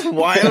sucks.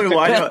 Why do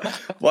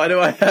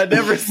I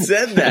never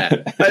said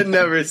that. I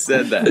never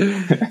said that.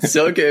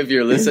 Silca, if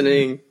you're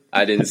listening,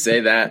 I didn't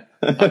say that.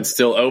 I'm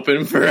still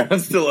open for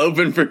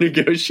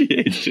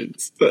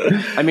negotiations.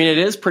 I mean, it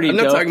is pretty. I'm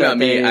not talking about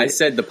me. I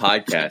said the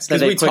podcast,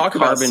 because we talk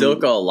about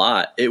Silca a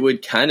lot. It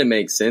would kind of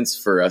make sense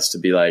for us to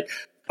be like,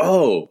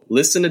 oh,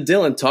 listen to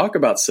Dylan talk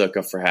about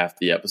Silca for half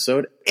the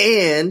episode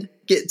and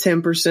get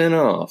 10%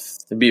 off.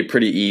 It'd be a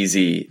pretty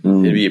easy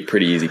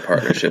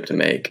partnership to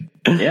make.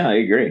 Yeah, I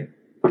agree.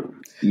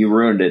 You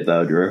ruined it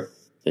though, Drew.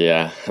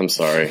 Yeah, I'm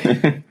sorry.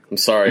 I'm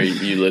sorry,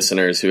 you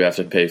listeners who have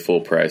to pay full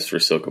price for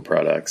Silca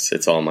products.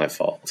 It's all my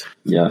fault.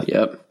 Yeah.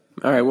 Yep.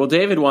 All right. Well,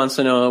 David wants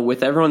to know,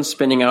 with everyone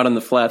spinning out on the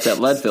flats at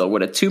Leadville,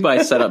 would a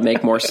 2x setup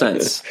make more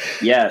sense?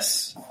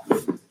 Yes.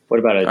 What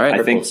about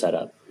a triple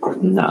setup?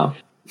 No.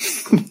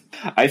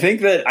 I think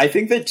that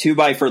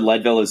 2x for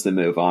Leadville is the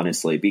move,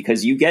 honestly,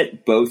 because you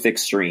get both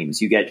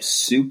extremes. You get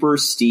super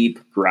steep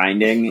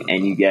grinding,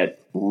 and you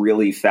get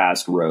really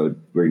fast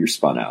road where you're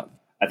spun out.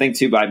 I think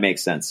 2x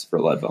makes sense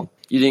for Leadville.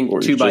 You think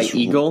 2x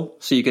Eagle,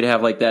 so you could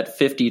have like that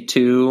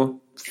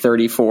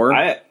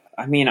 52-34?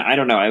 I mean, I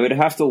don't know. I would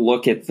have to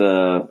look at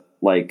the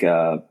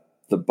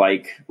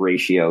bike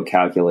ratio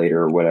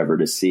calculator or whatever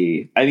to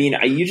see. I mean,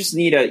 you just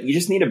need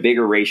a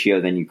bigger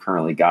ratio than you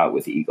currently got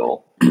with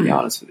Eagle, to be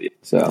honest with you.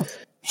 So,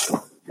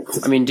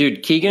 I mean,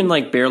 dude, Keegan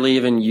like barely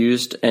even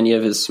used any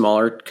of his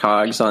smaller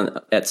cogs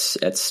at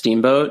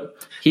Steamboat.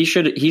 He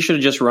should have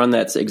just run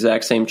that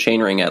exact same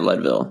chainring at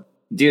Leadville.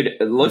 Dude,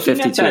 looking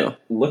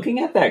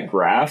at that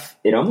graph,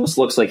 it almost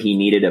looks like he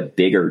needed a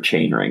bigger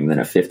chainring than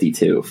a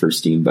 52 for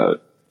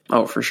Steamboat.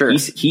 Oh, for sure.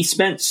 He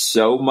spent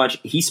so much.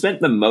 He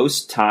spent the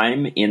most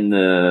time in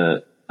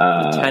the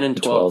 10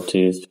 and 12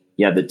 tooth.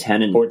 Yeah, the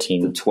 10 and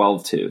 14. the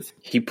 12 tooth.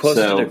 He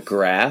posted a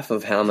graph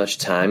of how much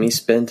time he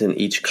spent in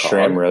each car.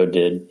 Shram Road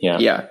did. Yeah.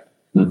 Yeah.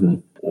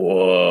 Mm-hmm.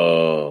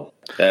 Whoa,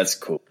 that's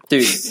cool,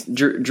 dude.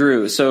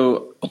 Drew.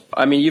 So,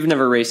 I mean, you've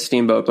never raced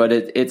Steamboat, but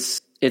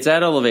it's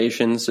at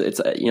elevations. It's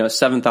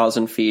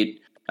 7,000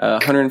 feet,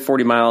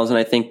 140 miles, and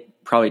I think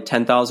probably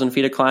 10,000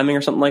 feet of climbing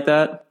or something like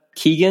that.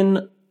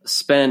 Keegan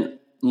spent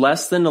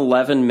less than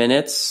 11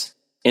 minutes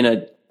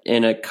in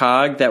a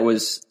cog that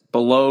was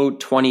below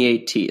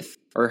 28 teeth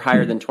or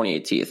higher than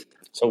 28 teeth.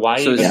 So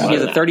why? So he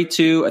has a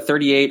 32, a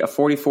 38, a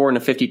 44, and a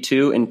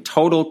 52. In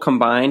total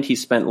combined, he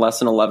spent less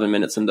than 11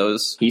 minutes in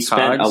those. He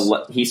spent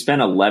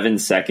 11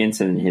 seconds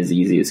in his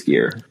easiest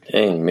gear.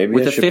 Dang, maybe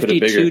with I should put a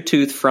 52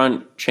 tooth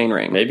front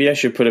chainring. Maybe I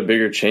should put a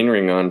bigger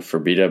chainring on for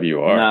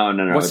BWR.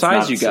 No. What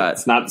size you got?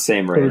 It's not the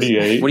same race.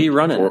 38. What are you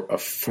running? A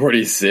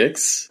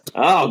 46.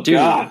 Oh, dude.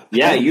 God.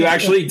 Yeah, you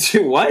actually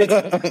do what?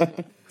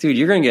 Dude,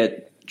 you're gonna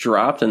get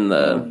dropped in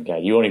the. Yeah,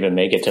 you won't even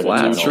make it to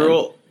the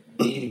neutral. Oh.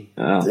 Dang,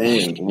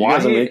 you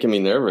guys are making me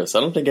nervous. I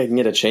don't think I can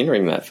get a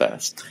chainring that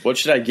fast. What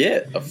should I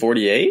get? A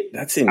 48?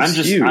 That seems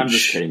huge. I'm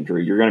just kidding,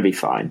 Drew. You're going to be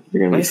fine.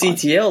 You're going to be fine. My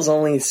CTL is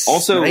only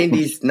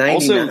 99.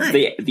 Also,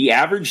 the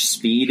average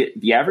speed of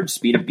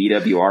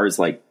BWR is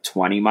like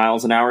 20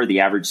 miles an hour. The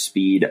average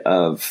speed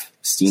of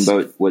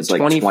Steamboat was like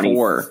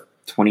 24.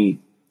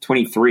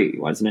 23,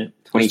 wasn't it?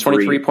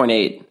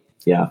 23.8.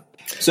 Yeah.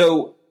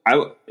 So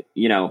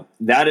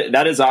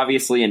that is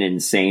obviously an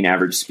insane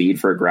average speed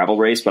for a gravel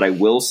race, but I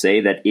will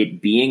say that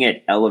it being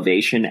at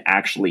elevation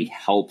actually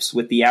helps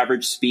with the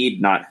average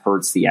speed, not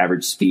hurts the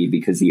average speed,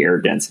 because the air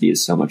density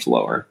is so much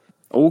lower.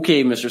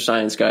 Okay, Mr.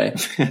 Science Guy.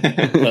 Doesn't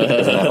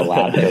have a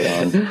lab coat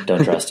on.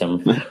 Don't trust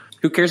him.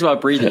 Who cares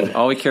about breathing?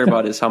 All we care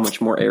about is how much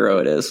more aero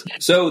it is.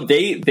 So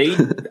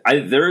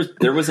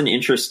there was an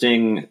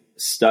interesting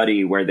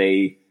study where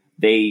they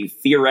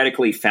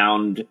theoretically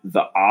found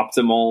the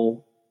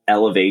optimal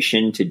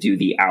elevation to do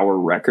the hour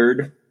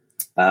record,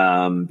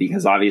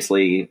 because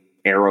obviously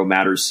aero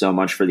matters so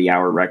much for the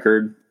hour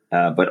record,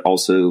 but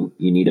also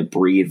you need to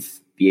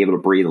be able to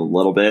breathe a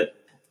little bit.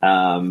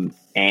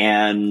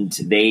 And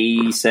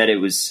they said it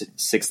was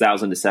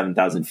 6,000 to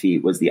 7,000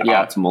 feet was the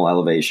optimal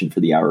elevation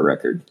for the hour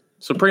record.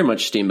 So pretty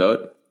much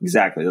Steamboat.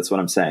 Exactly. That's what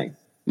I'm saying.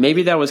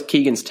 Maybe that was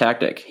Keegan's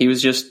tactic. He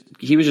was just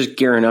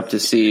gearing up to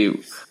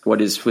see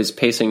what his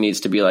pacing needs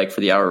to be like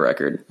for the hour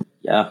record.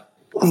 Yeah.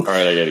 All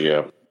right, I gotta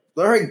go.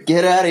 All right,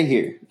 get out of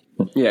here.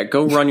 Yeah,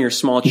 go run your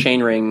small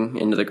chain ring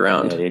into the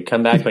ground. Yeah, dude,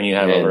 come back when you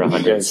have over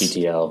 100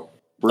 CTL.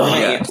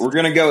 We're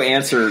gonna go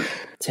answer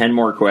 10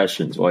 more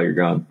questions while you're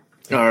gone.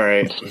 All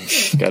right,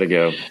 gotta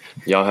go.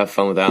 Y'all have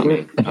fun without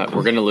me.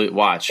 We're gonna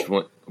watch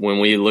when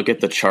we look at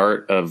the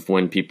chart of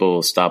when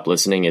people stop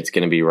listening. It's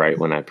gonna be right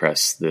when I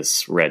press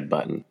this red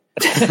button.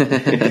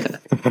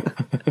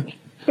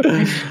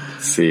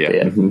 See ya.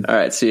 Yeah. All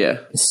right, see ya.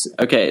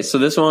 Okay, so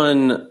this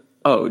one,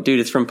 oh, dude,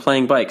 it's from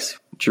Playing Bikes.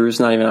 Drew's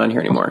not even on here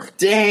anymore.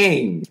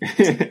 Dang.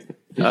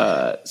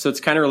 So it's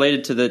kind of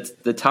related to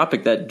the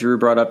topic that Drew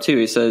brought up too.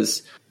 He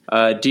says,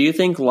 Do you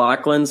think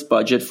Lachlan's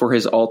budget for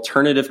his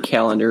alternative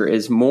calendar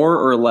is more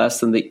or less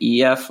than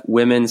the EF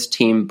women's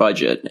team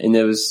budget? And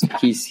it was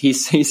he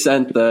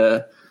sent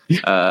the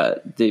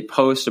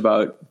post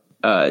about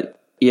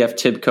EF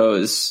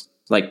Tibco's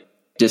like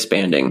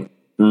disbanding.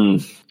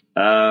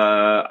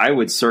 I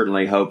would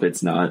certainly hope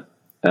it's not,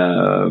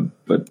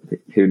 but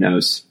who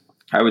knows?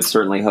 I would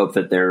certainly hope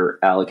that they're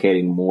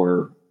allocating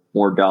more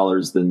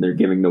dollars than they're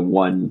giving to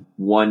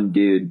one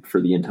dude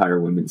for the entire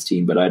women's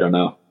team. But I don't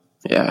know.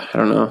 Yeah, I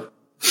don't know.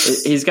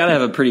 He's got to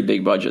have a pretty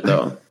big budget,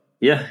 though.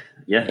 Yeah,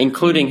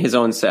 including his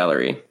own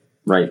salary.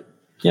 Right.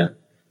 Yeah,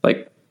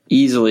 like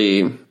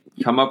easily.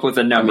 Come up with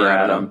a number,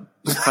 Adam.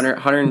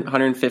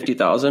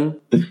 150,000.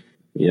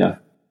 Yeah,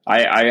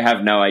 I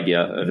have no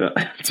idea.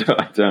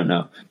 I don't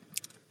know.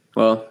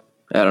 Well,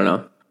 I don't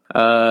know.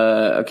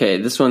 Okay,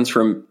 this one's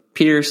from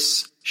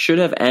Pierce. Should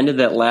have ended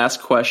that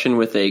last question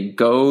with a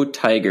 "Go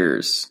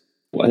Tigers."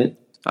 What?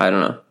 I don't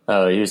know.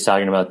 Oh, he was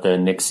talking about the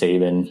Nick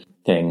Saban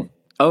thing.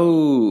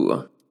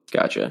 Oh,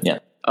 gotcha. Yeah.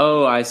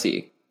 Oh, I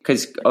see.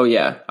 Because,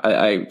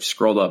 I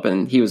scrolled up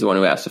and he was the one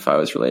who asked if I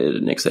was related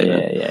to Nick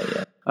Saban.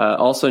 Yeah.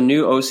 Also,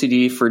 new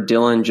OCD for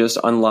Dylan just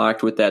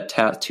unlocked with that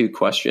tattoo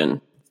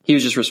question. He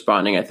was just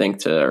responding, I think,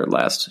 to our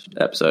last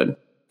episode.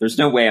 There's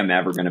no way I'm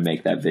ever going to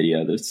make that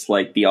video. It's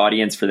like the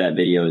audience for that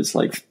video is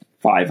like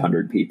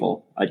 500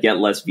 people. I'd get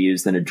less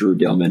views than a Drew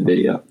Dillman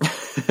video.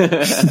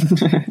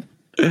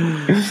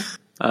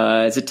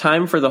 Is it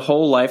time for the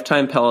whole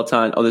Lifetime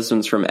Peloton? Oh, this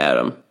one's from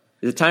Adam.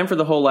 Is it time for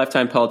the whole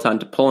Lifetime Peloton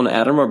to pull an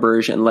Adam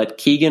Roberge and let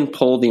Keegan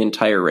pull the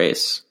entire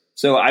race?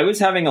 So I was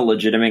having a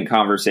legitimate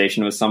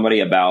conversation with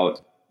somebody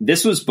about,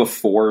 this was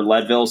before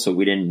Leadville, so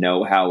we didn't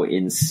know how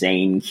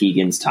insane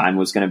Keegan's time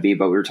was going to be,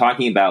 but we were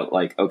talking about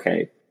like,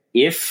 okay,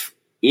 if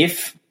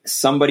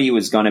somebody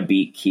was going to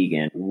beat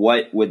Keegan,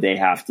 what would they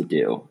have to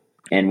do?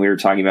 And we were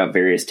talking about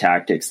various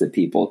tactics that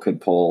people could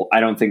pull.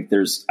 I don't think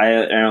there's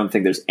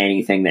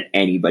anything that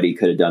anybody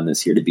could have done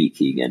this year to beat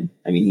Keegan.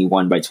 I mean, he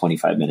won by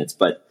 25 minutes,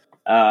 but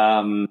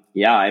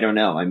I don't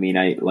know. I mean,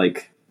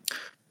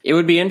 it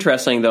would be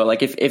interesting though.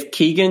 Like if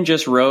Keegan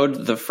just rode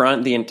the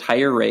front the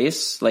entire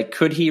race, like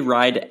could he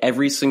ride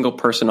every single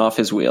person off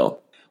his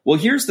wheel? Well,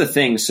 here's the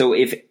thing. So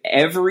if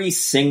every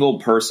single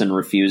person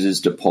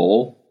refuses to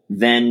pull,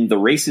 then the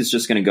race is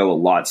just going to go a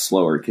lot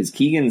slower because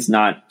Keegan's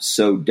not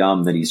so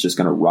dumb that he's just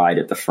going to ride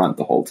at the front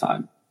the whole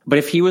time. But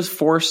if he was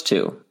forced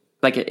to,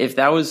 like if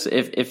that was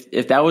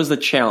the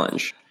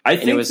challenge, I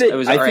think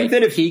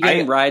that if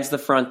Keegan rides the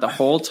front the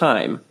whole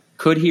time,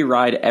 could he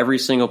ride every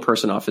single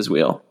person off his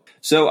wheel?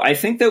 So I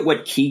think that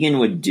what Keegan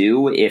would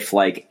do if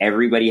like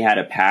everybody had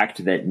a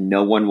pact that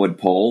no one would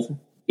pull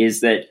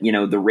is that,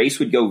 the race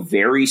would go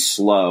very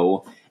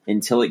slow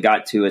until it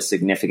got to a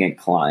significant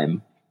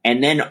climb.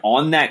 And then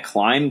on that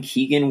climb,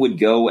 Keegan would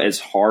go as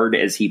hard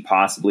as he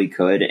possibly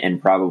could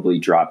and probably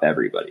drop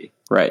everybody.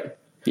 Right.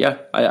 Yeah,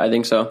 I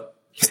think so.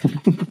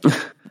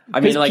 I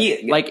mean,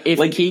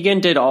 if Keegan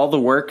did all the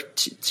work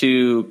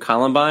to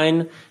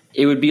Columbine,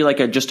 it would be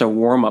like just a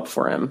warm up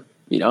for him.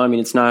 I mean,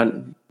 it's not.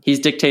 He's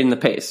dictating the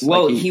pace.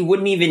 Well, he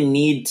wouldn't even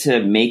need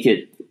to make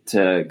it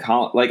to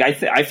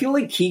I feel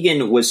like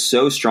Keegan was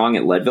so strong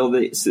at Leadville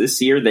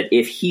this year that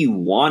if he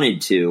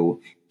wanted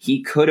to,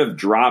 he could have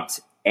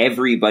dropped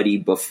everybody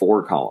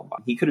before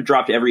Columbine. He could have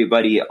dropped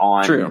everybody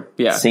on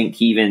St.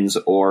 Kevin's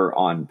or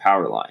on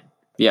Powerline.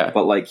 Yeah.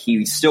 But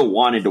he still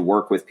wanted to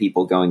work with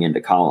people going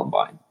into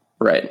Columbine.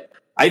 Right.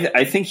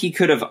 I think he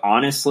could have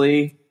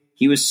honestly,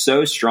 he was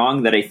so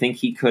strong that I think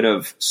he could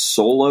have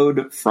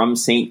soloed from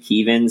St.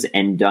 Kevin's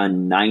and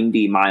done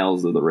 90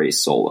 miles of the race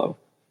solo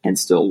and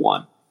still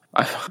won.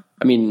 I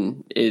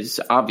mean, it's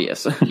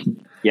obvious.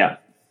 Yeah.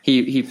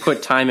 He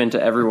put time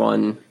into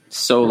everyone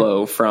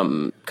solo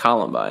from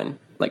Columbine,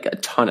 like a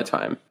ton of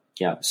time.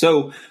 Yeah.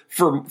 So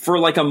for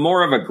like a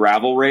more of a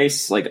gravel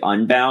race, like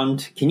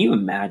Unbound, can you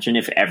imagine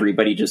if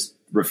everybody just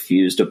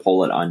refused to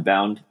pull at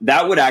Unbound?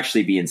 That would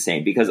actually be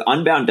insane because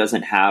Unbound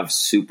doesn't have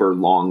super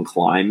long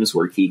climbs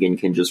where Keegan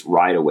can just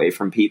ride away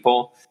from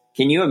people.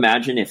 Can you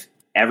imagine if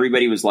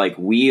everybody was like,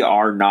 we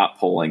are not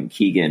pulling,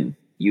 Keegan,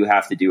 you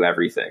have to do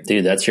everything?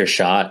 Dude, that's your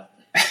shot.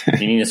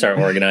 You need to start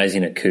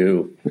organizing a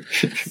coup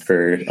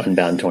for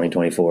Unbound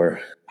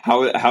 2024.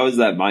 How is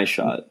that my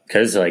shot?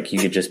 Because you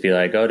could just be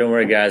like, oh, don't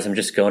worry, guys, I'm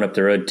just going up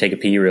the road to take a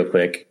pee real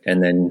quick,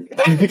 and then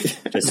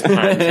just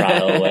time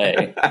trial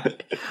away.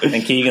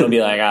 And Keegan will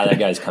be like, that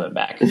guy's coming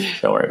back.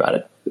 Don't worry about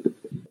it.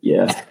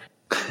 Yeah.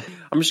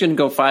 I'm just going to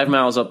go 5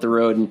 miles up the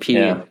road and pee.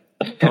 Yeah.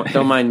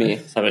 Don't mind me.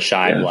 I have a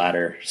shy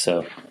bladder,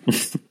 so.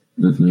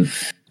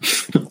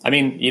 Mm-hmm. I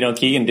mean,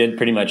 Keegan did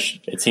pretty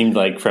much, it seemed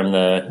like from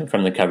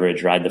the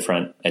coverage, ride the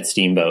front at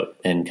Steamboat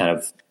and kind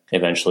of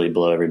eventually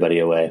blow everybody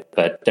away.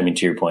 But I mean,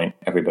 to your point,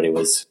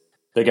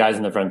 the guys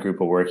in the front group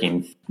were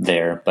working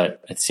there,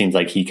 but it seems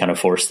like he kind of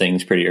forced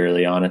things pretty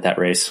early on at that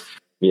race.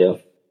 Yeah.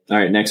 All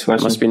right. Next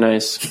question. Must be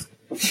nice.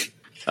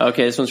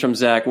 Okay. This one's from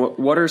Zach.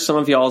 What are some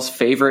of y'all's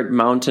favorite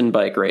mountain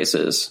bike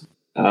races?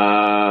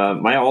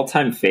 My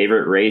all-time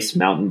favorite race,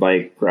 mountain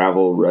bike,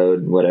 gravel,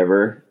 road,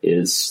 whatever,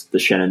 is the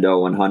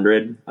Shenandoah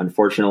 100.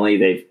 Unfortunately,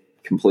 they've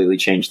completely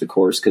changed the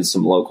course because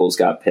some locals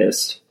got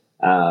pissed.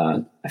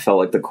 I felt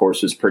like the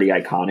course was pretty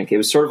iconic. It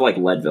was sort of like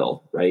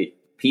Leadville, right?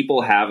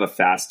 People have a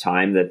fast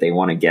time that they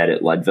want to get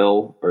at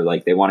Leadville, or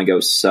like they want to go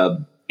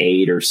sub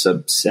 8 or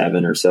sub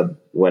 7 or sub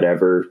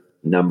whatever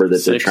number that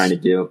 6. they're trying to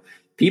do.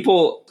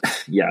 People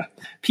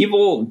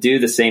do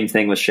the same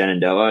thing with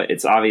Shenandoah.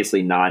 It's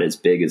obviously not as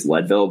big as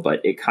Leadville,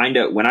 but it kind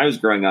of, when I was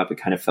growing up, it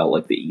kind of felt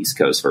like the East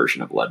Coast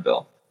version of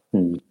Leadville.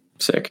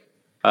 Sick.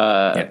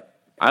 I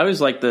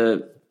always liked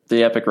the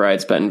Epic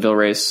Rides Bentonville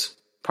race,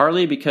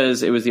 partly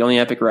because it was the only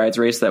Epic Rides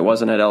race that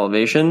wasn't at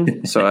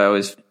elevation, so I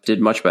always did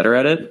much better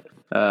at it.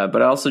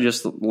 But I also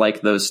just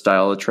like those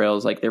style of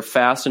trails. Like, they're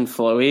fast and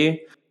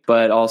flowy,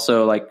 but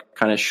also like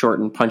kind of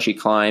short and punchy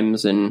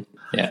climbs. And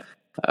so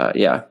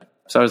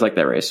I always like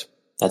that race.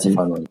 That's a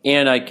fun one.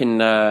 And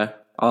I'll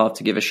have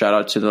to give a shout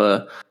out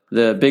to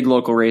the big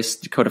local race,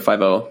 Dakota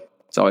 5-0.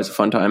 It's always a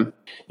fun time.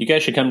 You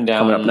guys should come down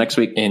Coming up next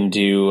week and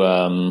do,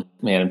 I'm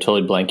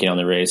totally blanking on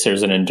the race.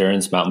 There's an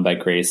endurance mountain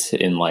bike race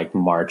in like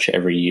March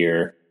every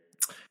year.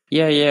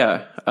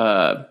 Yeah.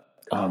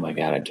 Oh my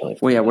God, I totally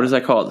forgot. Well, yeah, what is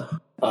that called?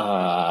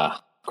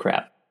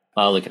 Crap.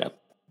 I'll look it up.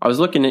 I was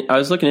looking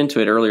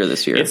into it earlier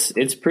this year.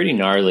 It's pretty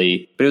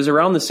gnarly. But it was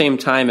around the same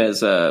time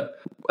as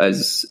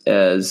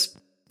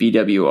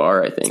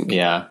BWR, I think.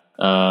 Yeah.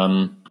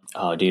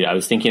 Oh, dude, I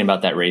was thinking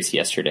about that race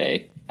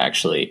yesterday,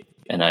 actually,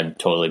 and I'm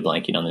totally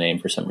blanking on the name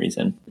for some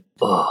reason.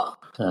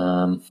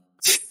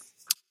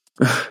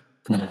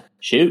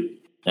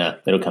 Shoot. Yeah,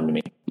 it'll come to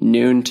me.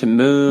 Noon to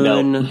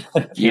Moon. Nope.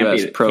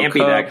 US Pro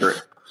Cup.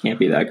 Can't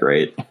be that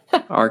great.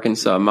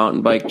 Arkansas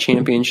Mountain Bike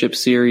Championship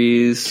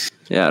Series.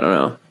 Yeah, I don't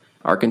know.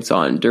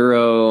 Arkansas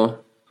Enduro.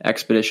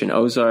 Expedition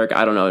Ozark.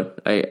 I don't know.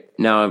 I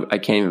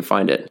can't even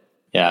find it.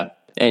 Yeah.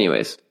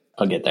 Anyways.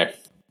 I'll get there.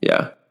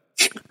 Yeah.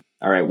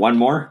 All right, one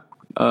more?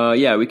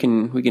 Yeah, we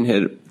can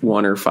hit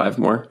 1 or 5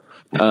 more.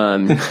 All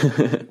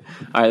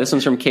right, this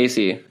one's from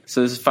Casey.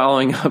 So this is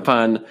following up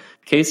on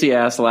Casey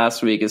asked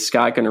last week, is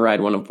Scott going to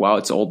ride one of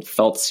Wout's old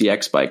Felt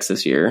CX bikes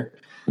this year?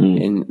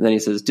 And then he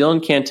says,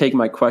 Dylan can't take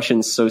my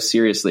questions so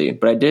seriously,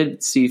 but I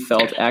did see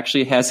Felt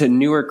actually has a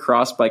newer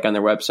cross bike on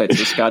their website,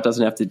 so Scott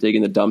doesn't have to dig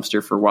in the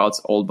dumpster for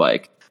Wout's old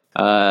bike.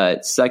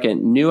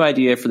 Second, new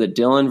idea for the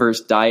Dylan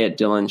versus Diet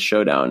Dylan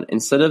showdown.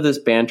 Instead of this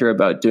banter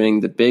about doing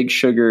the Big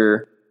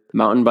Sugar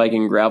mountain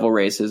biking gravel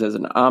races as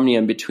an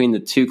omnium between the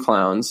two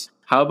clowns,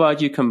 how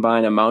about you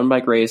combine a mountain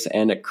bike race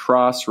and a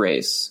cross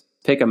race?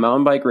 Pick a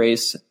mountain bike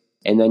race,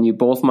 and then you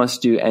both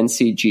must do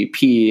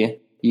NCGP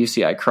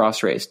UCI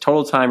cross race.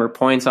 Total time or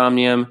points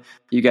omnium.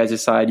 You guys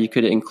decide. You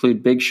could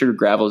include Big Sugar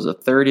Gravel as a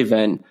third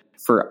event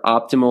for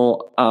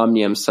optimal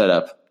omnium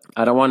setup.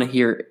 I don't want to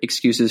hear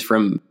excuses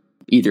from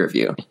either of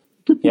you.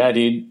 Yeah,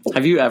 dude.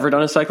 Have you ever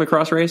done a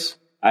cyclocross race?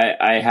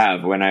 I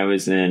have, when I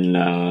was in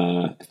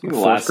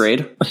fourth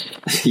grade.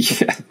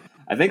 Yeah,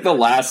 I think the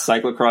last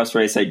cyclocross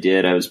race I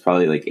did, I was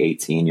probably like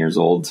 18 years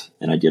old,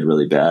 and I did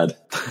really bad.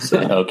 So.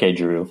 Okay,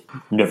 Drew,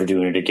 I'm never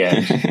doing it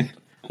again.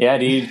 Yeah,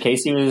 dude.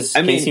 Casey was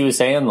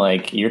saying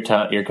like you're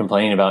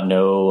complaining about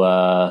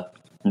no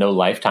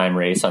lifetime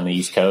race on the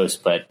East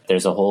Coast, but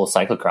there's a whole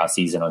cyclocross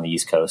season on the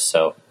East Coast,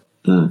 so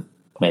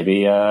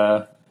maybe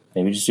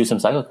just do some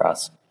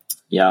cyclocross.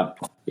 Yeah.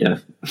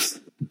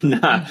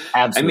 Nah.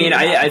 Absolutely. I mean,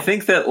 I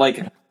think that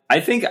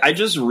I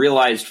just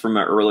realized from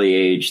an early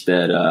age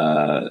that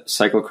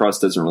cyclocross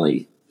doesn't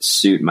really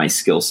suit my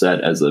skill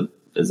set as a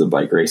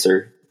bike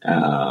racer.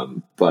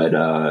 But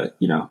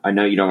I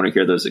know you don't want to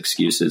hear those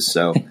excuses.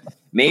 So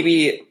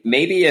maybe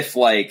if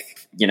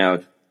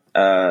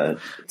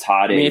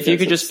Todd, if you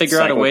could just figure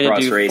out a way to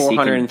do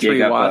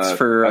 403 watts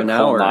for an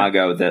hour,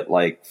 Colnago that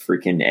like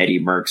freaking Eddie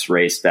Merckx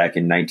raced back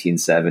in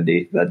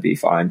 1970, that'd be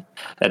fine.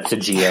 That's the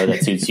Geo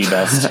that suits you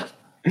best.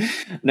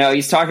 No,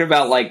 he's talking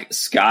about like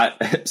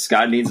Scott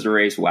needs to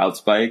race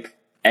Wout's bike.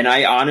 And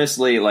I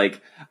honestly,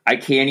 I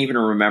can't even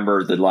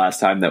remember the last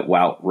time that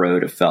Wout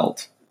rode a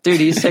Felt. Dude,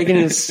 he's taking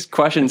his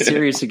question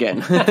serious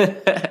again.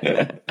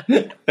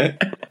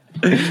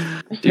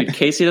 Dude,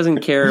 Casey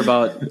doesn't care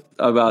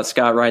about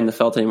Scott riding the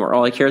Felt anymore.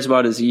 All he cares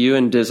about is you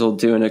and Dizzle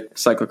doing a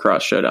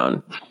cyclocross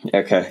showdown.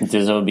 Okay.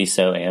 Dizzle would be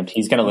so amped.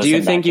 He's going to listen. Do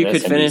you think you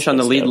could finish on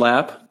the lead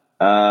lap?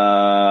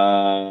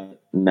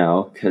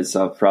 No, because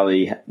I'll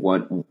probably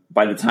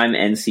by the time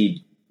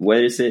NCGX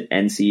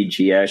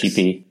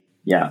GP.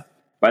 Yeah.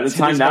 By the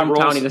time that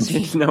rolls, he doesn't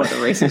even know what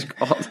the race is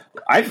called.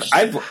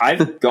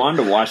 I've gone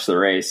to watch the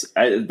race.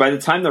 By the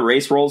time the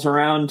race rolls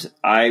around,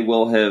 I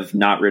will have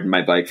not ridden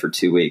my bike for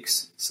 2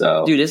 weeks.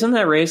 So, dude, isn't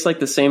that race like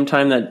the same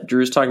time that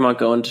Drew's talking about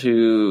going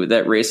to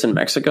that race in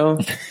Mexico?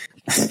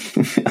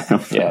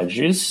 Yeah,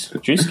 Drew's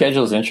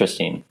schedule is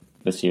interesting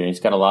this year.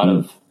 He's got a lot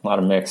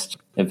of mixed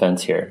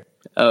events here.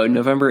 Oh,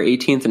 November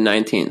 18th and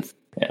 19th.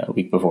 Yeah, a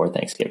week before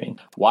Thanksgiving.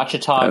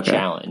 Wichita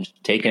Challenge.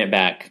 Taking it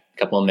back a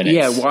couple of minutes.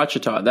 Yeah,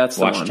 Wichita. That's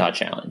the Wichita one.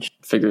 Challenge.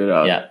 Figured it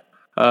out. Yeah.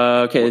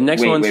 Okay, the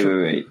next one.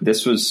 Wait.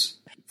 This was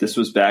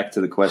back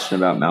to the question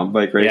about mountain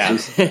bike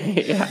races.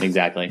 Yeah,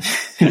 exactly.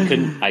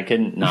 I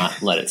couldn't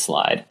not let it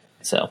slide.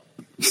 So.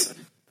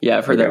 Yeah,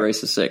 I've heard that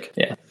race is sick.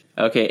 Yeah.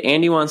 Okay,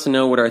 Andy wants to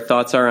know what our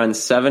thoughts are on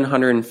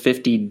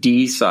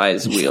 750D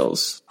size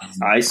wheels.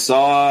 I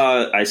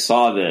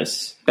saw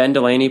this. Ben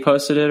Delaney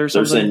posted it or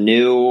something?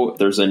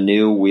 There's a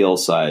new wheel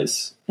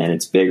size, and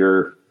it's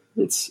bigger.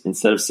 It's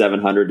instead of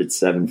 700, it's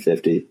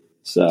 750.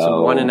 So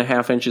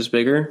 1.5 inches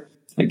bigger?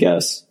 I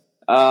guess.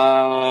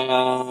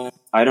 I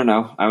don't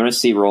know. I want to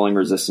see rolling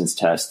resistance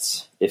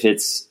tests. If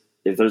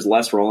there's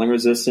less rolling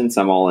resistance,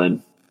 I'm all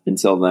in.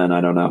 Until then,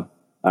 I don't know.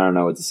 I don't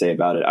know what to say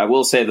about it. I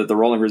will say that the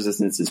rolling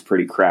resistance is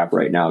pretty crap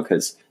right now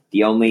because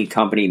the only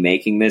company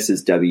making this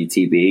is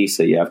WTB,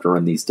 so you have to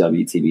run these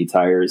WTB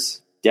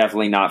tires.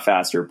 Definitely not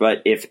faster.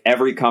 But if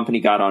every company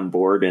got on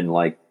board and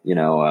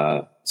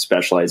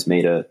Specialized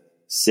made a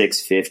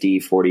 650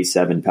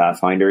 47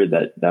 Pathfinder,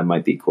 that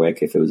might be quick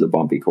if it was a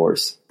bumpy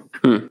course.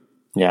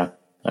 Yeah,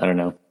 I don't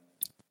know.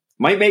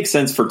 Might make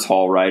sense for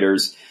tall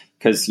riders.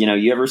 Because,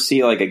 you ever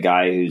see like a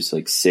guy who's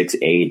like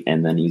 6'8"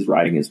 and then he's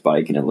riding his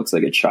bike and it looks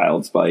like a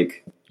child's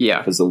bike? Yeah.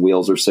 Because the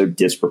wheels are so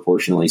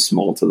disproportionately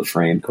small to the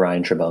frame.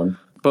 Grind Trebone.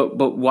 But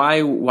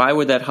why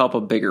would that help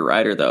a bigger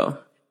rider though?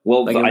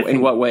 Well,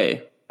 in what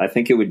way? I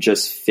think it would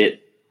just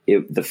fit.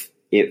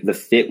 The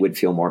fit would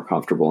feel more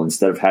comfortable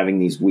instead of having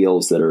these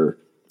wheels that are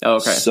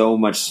so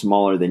much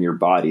smaller than your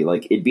body.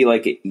 Like it'd be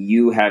like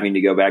you having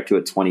to go back to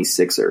a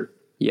 26er.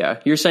 Yeah.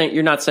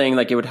 You're not saying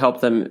like it would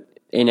help them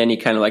in any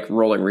kind of like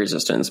rolling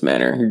resistance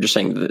manner. You're just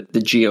saying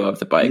the geo of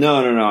the bike. No.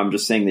 I'm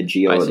just saying the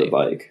geo of the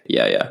bike.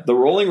 Yeah. The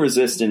rolling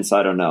resistance,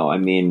 I don't know. I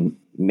mean,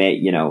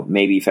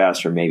 maybe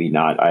faster, maybe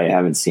not. I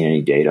haven't seen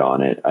any data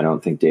on it. I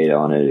don't think data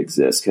on it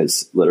exists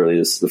because literally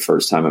this is the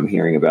first time I'm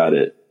hearing about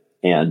it.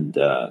 And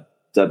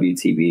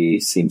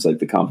WTB seems like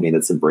the company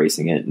that's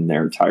embracing it, and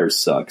their tires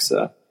suck.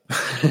 So,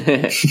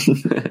 yeah,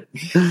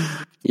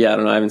 I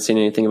don't know. I haven't seen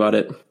anything about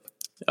it.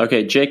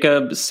 Okay,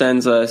 Jacob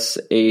sends us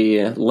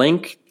a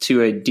link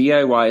to a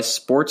DIY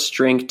sports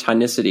drink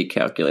tonicity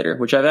calculator,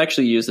 which I've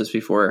actually used this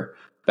before,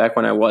 back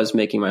when I was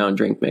making my own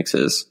drink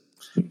mixes.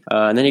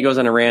 And then he goes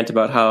on a rant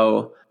about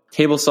how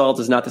table salt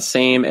is not the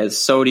same as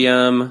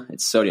sodium.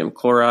 It's sodium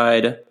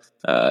chloride.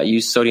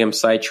 Use sodium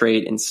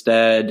citrate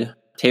instead.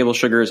 Table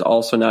sugar is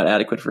also not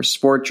adequate for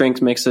sport drink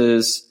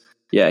mixes.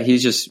 Yeah, he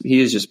is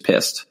just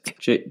pissed.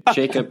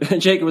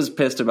 Jacob was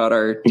pissed about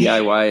our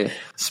DIY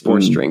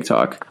sports drink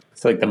talk.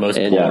 It's like the most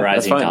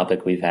polarizing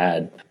topic we've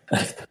had.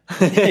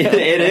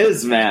 It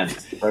is, man.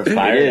 We're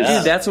fired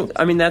up.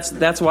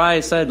 That's why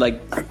I said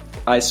like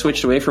I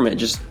switched away from it.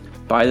 Just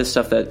buy the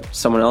stuff that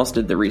someone else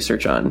did the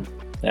research on.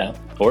 Yeah,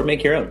 or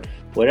make your own.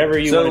 Whatever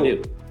you want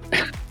to do.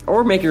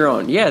 Or make your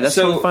own. Yeah, that's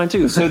totally fine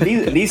too. So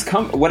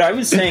what I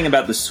was saying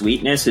about the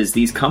sweetness is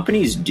these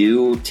companies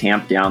do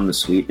tamp down the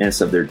sweetness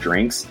of their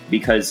drinks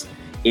because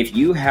if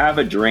you have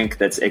a drink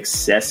that's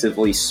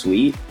excessively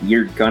sweet,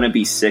 you're going to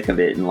be sick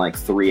of it in like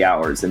 3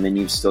 hours, and then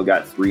you've still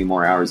got 3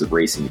 more hours of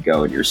racing to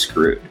go, and you're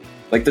screwed.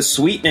 Like, the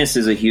sweetness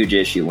is a huge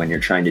issue when you're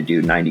trying to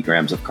do 90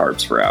 grams of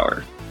carbs per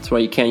hour. That's why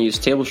you can't use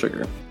table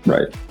sugar.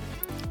 Right.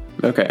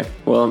 Okay.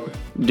 Well,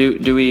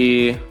 do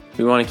we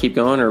want to keep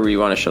going, or we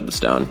want to shut this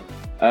down?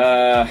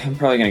 I'm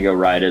probably going to go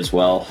ride as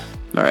well.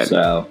 All right.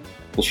 So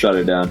we'll shut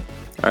it down.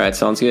 All right.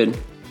 Sounds good.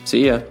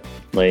 See ya.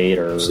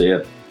 Later. See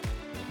ya.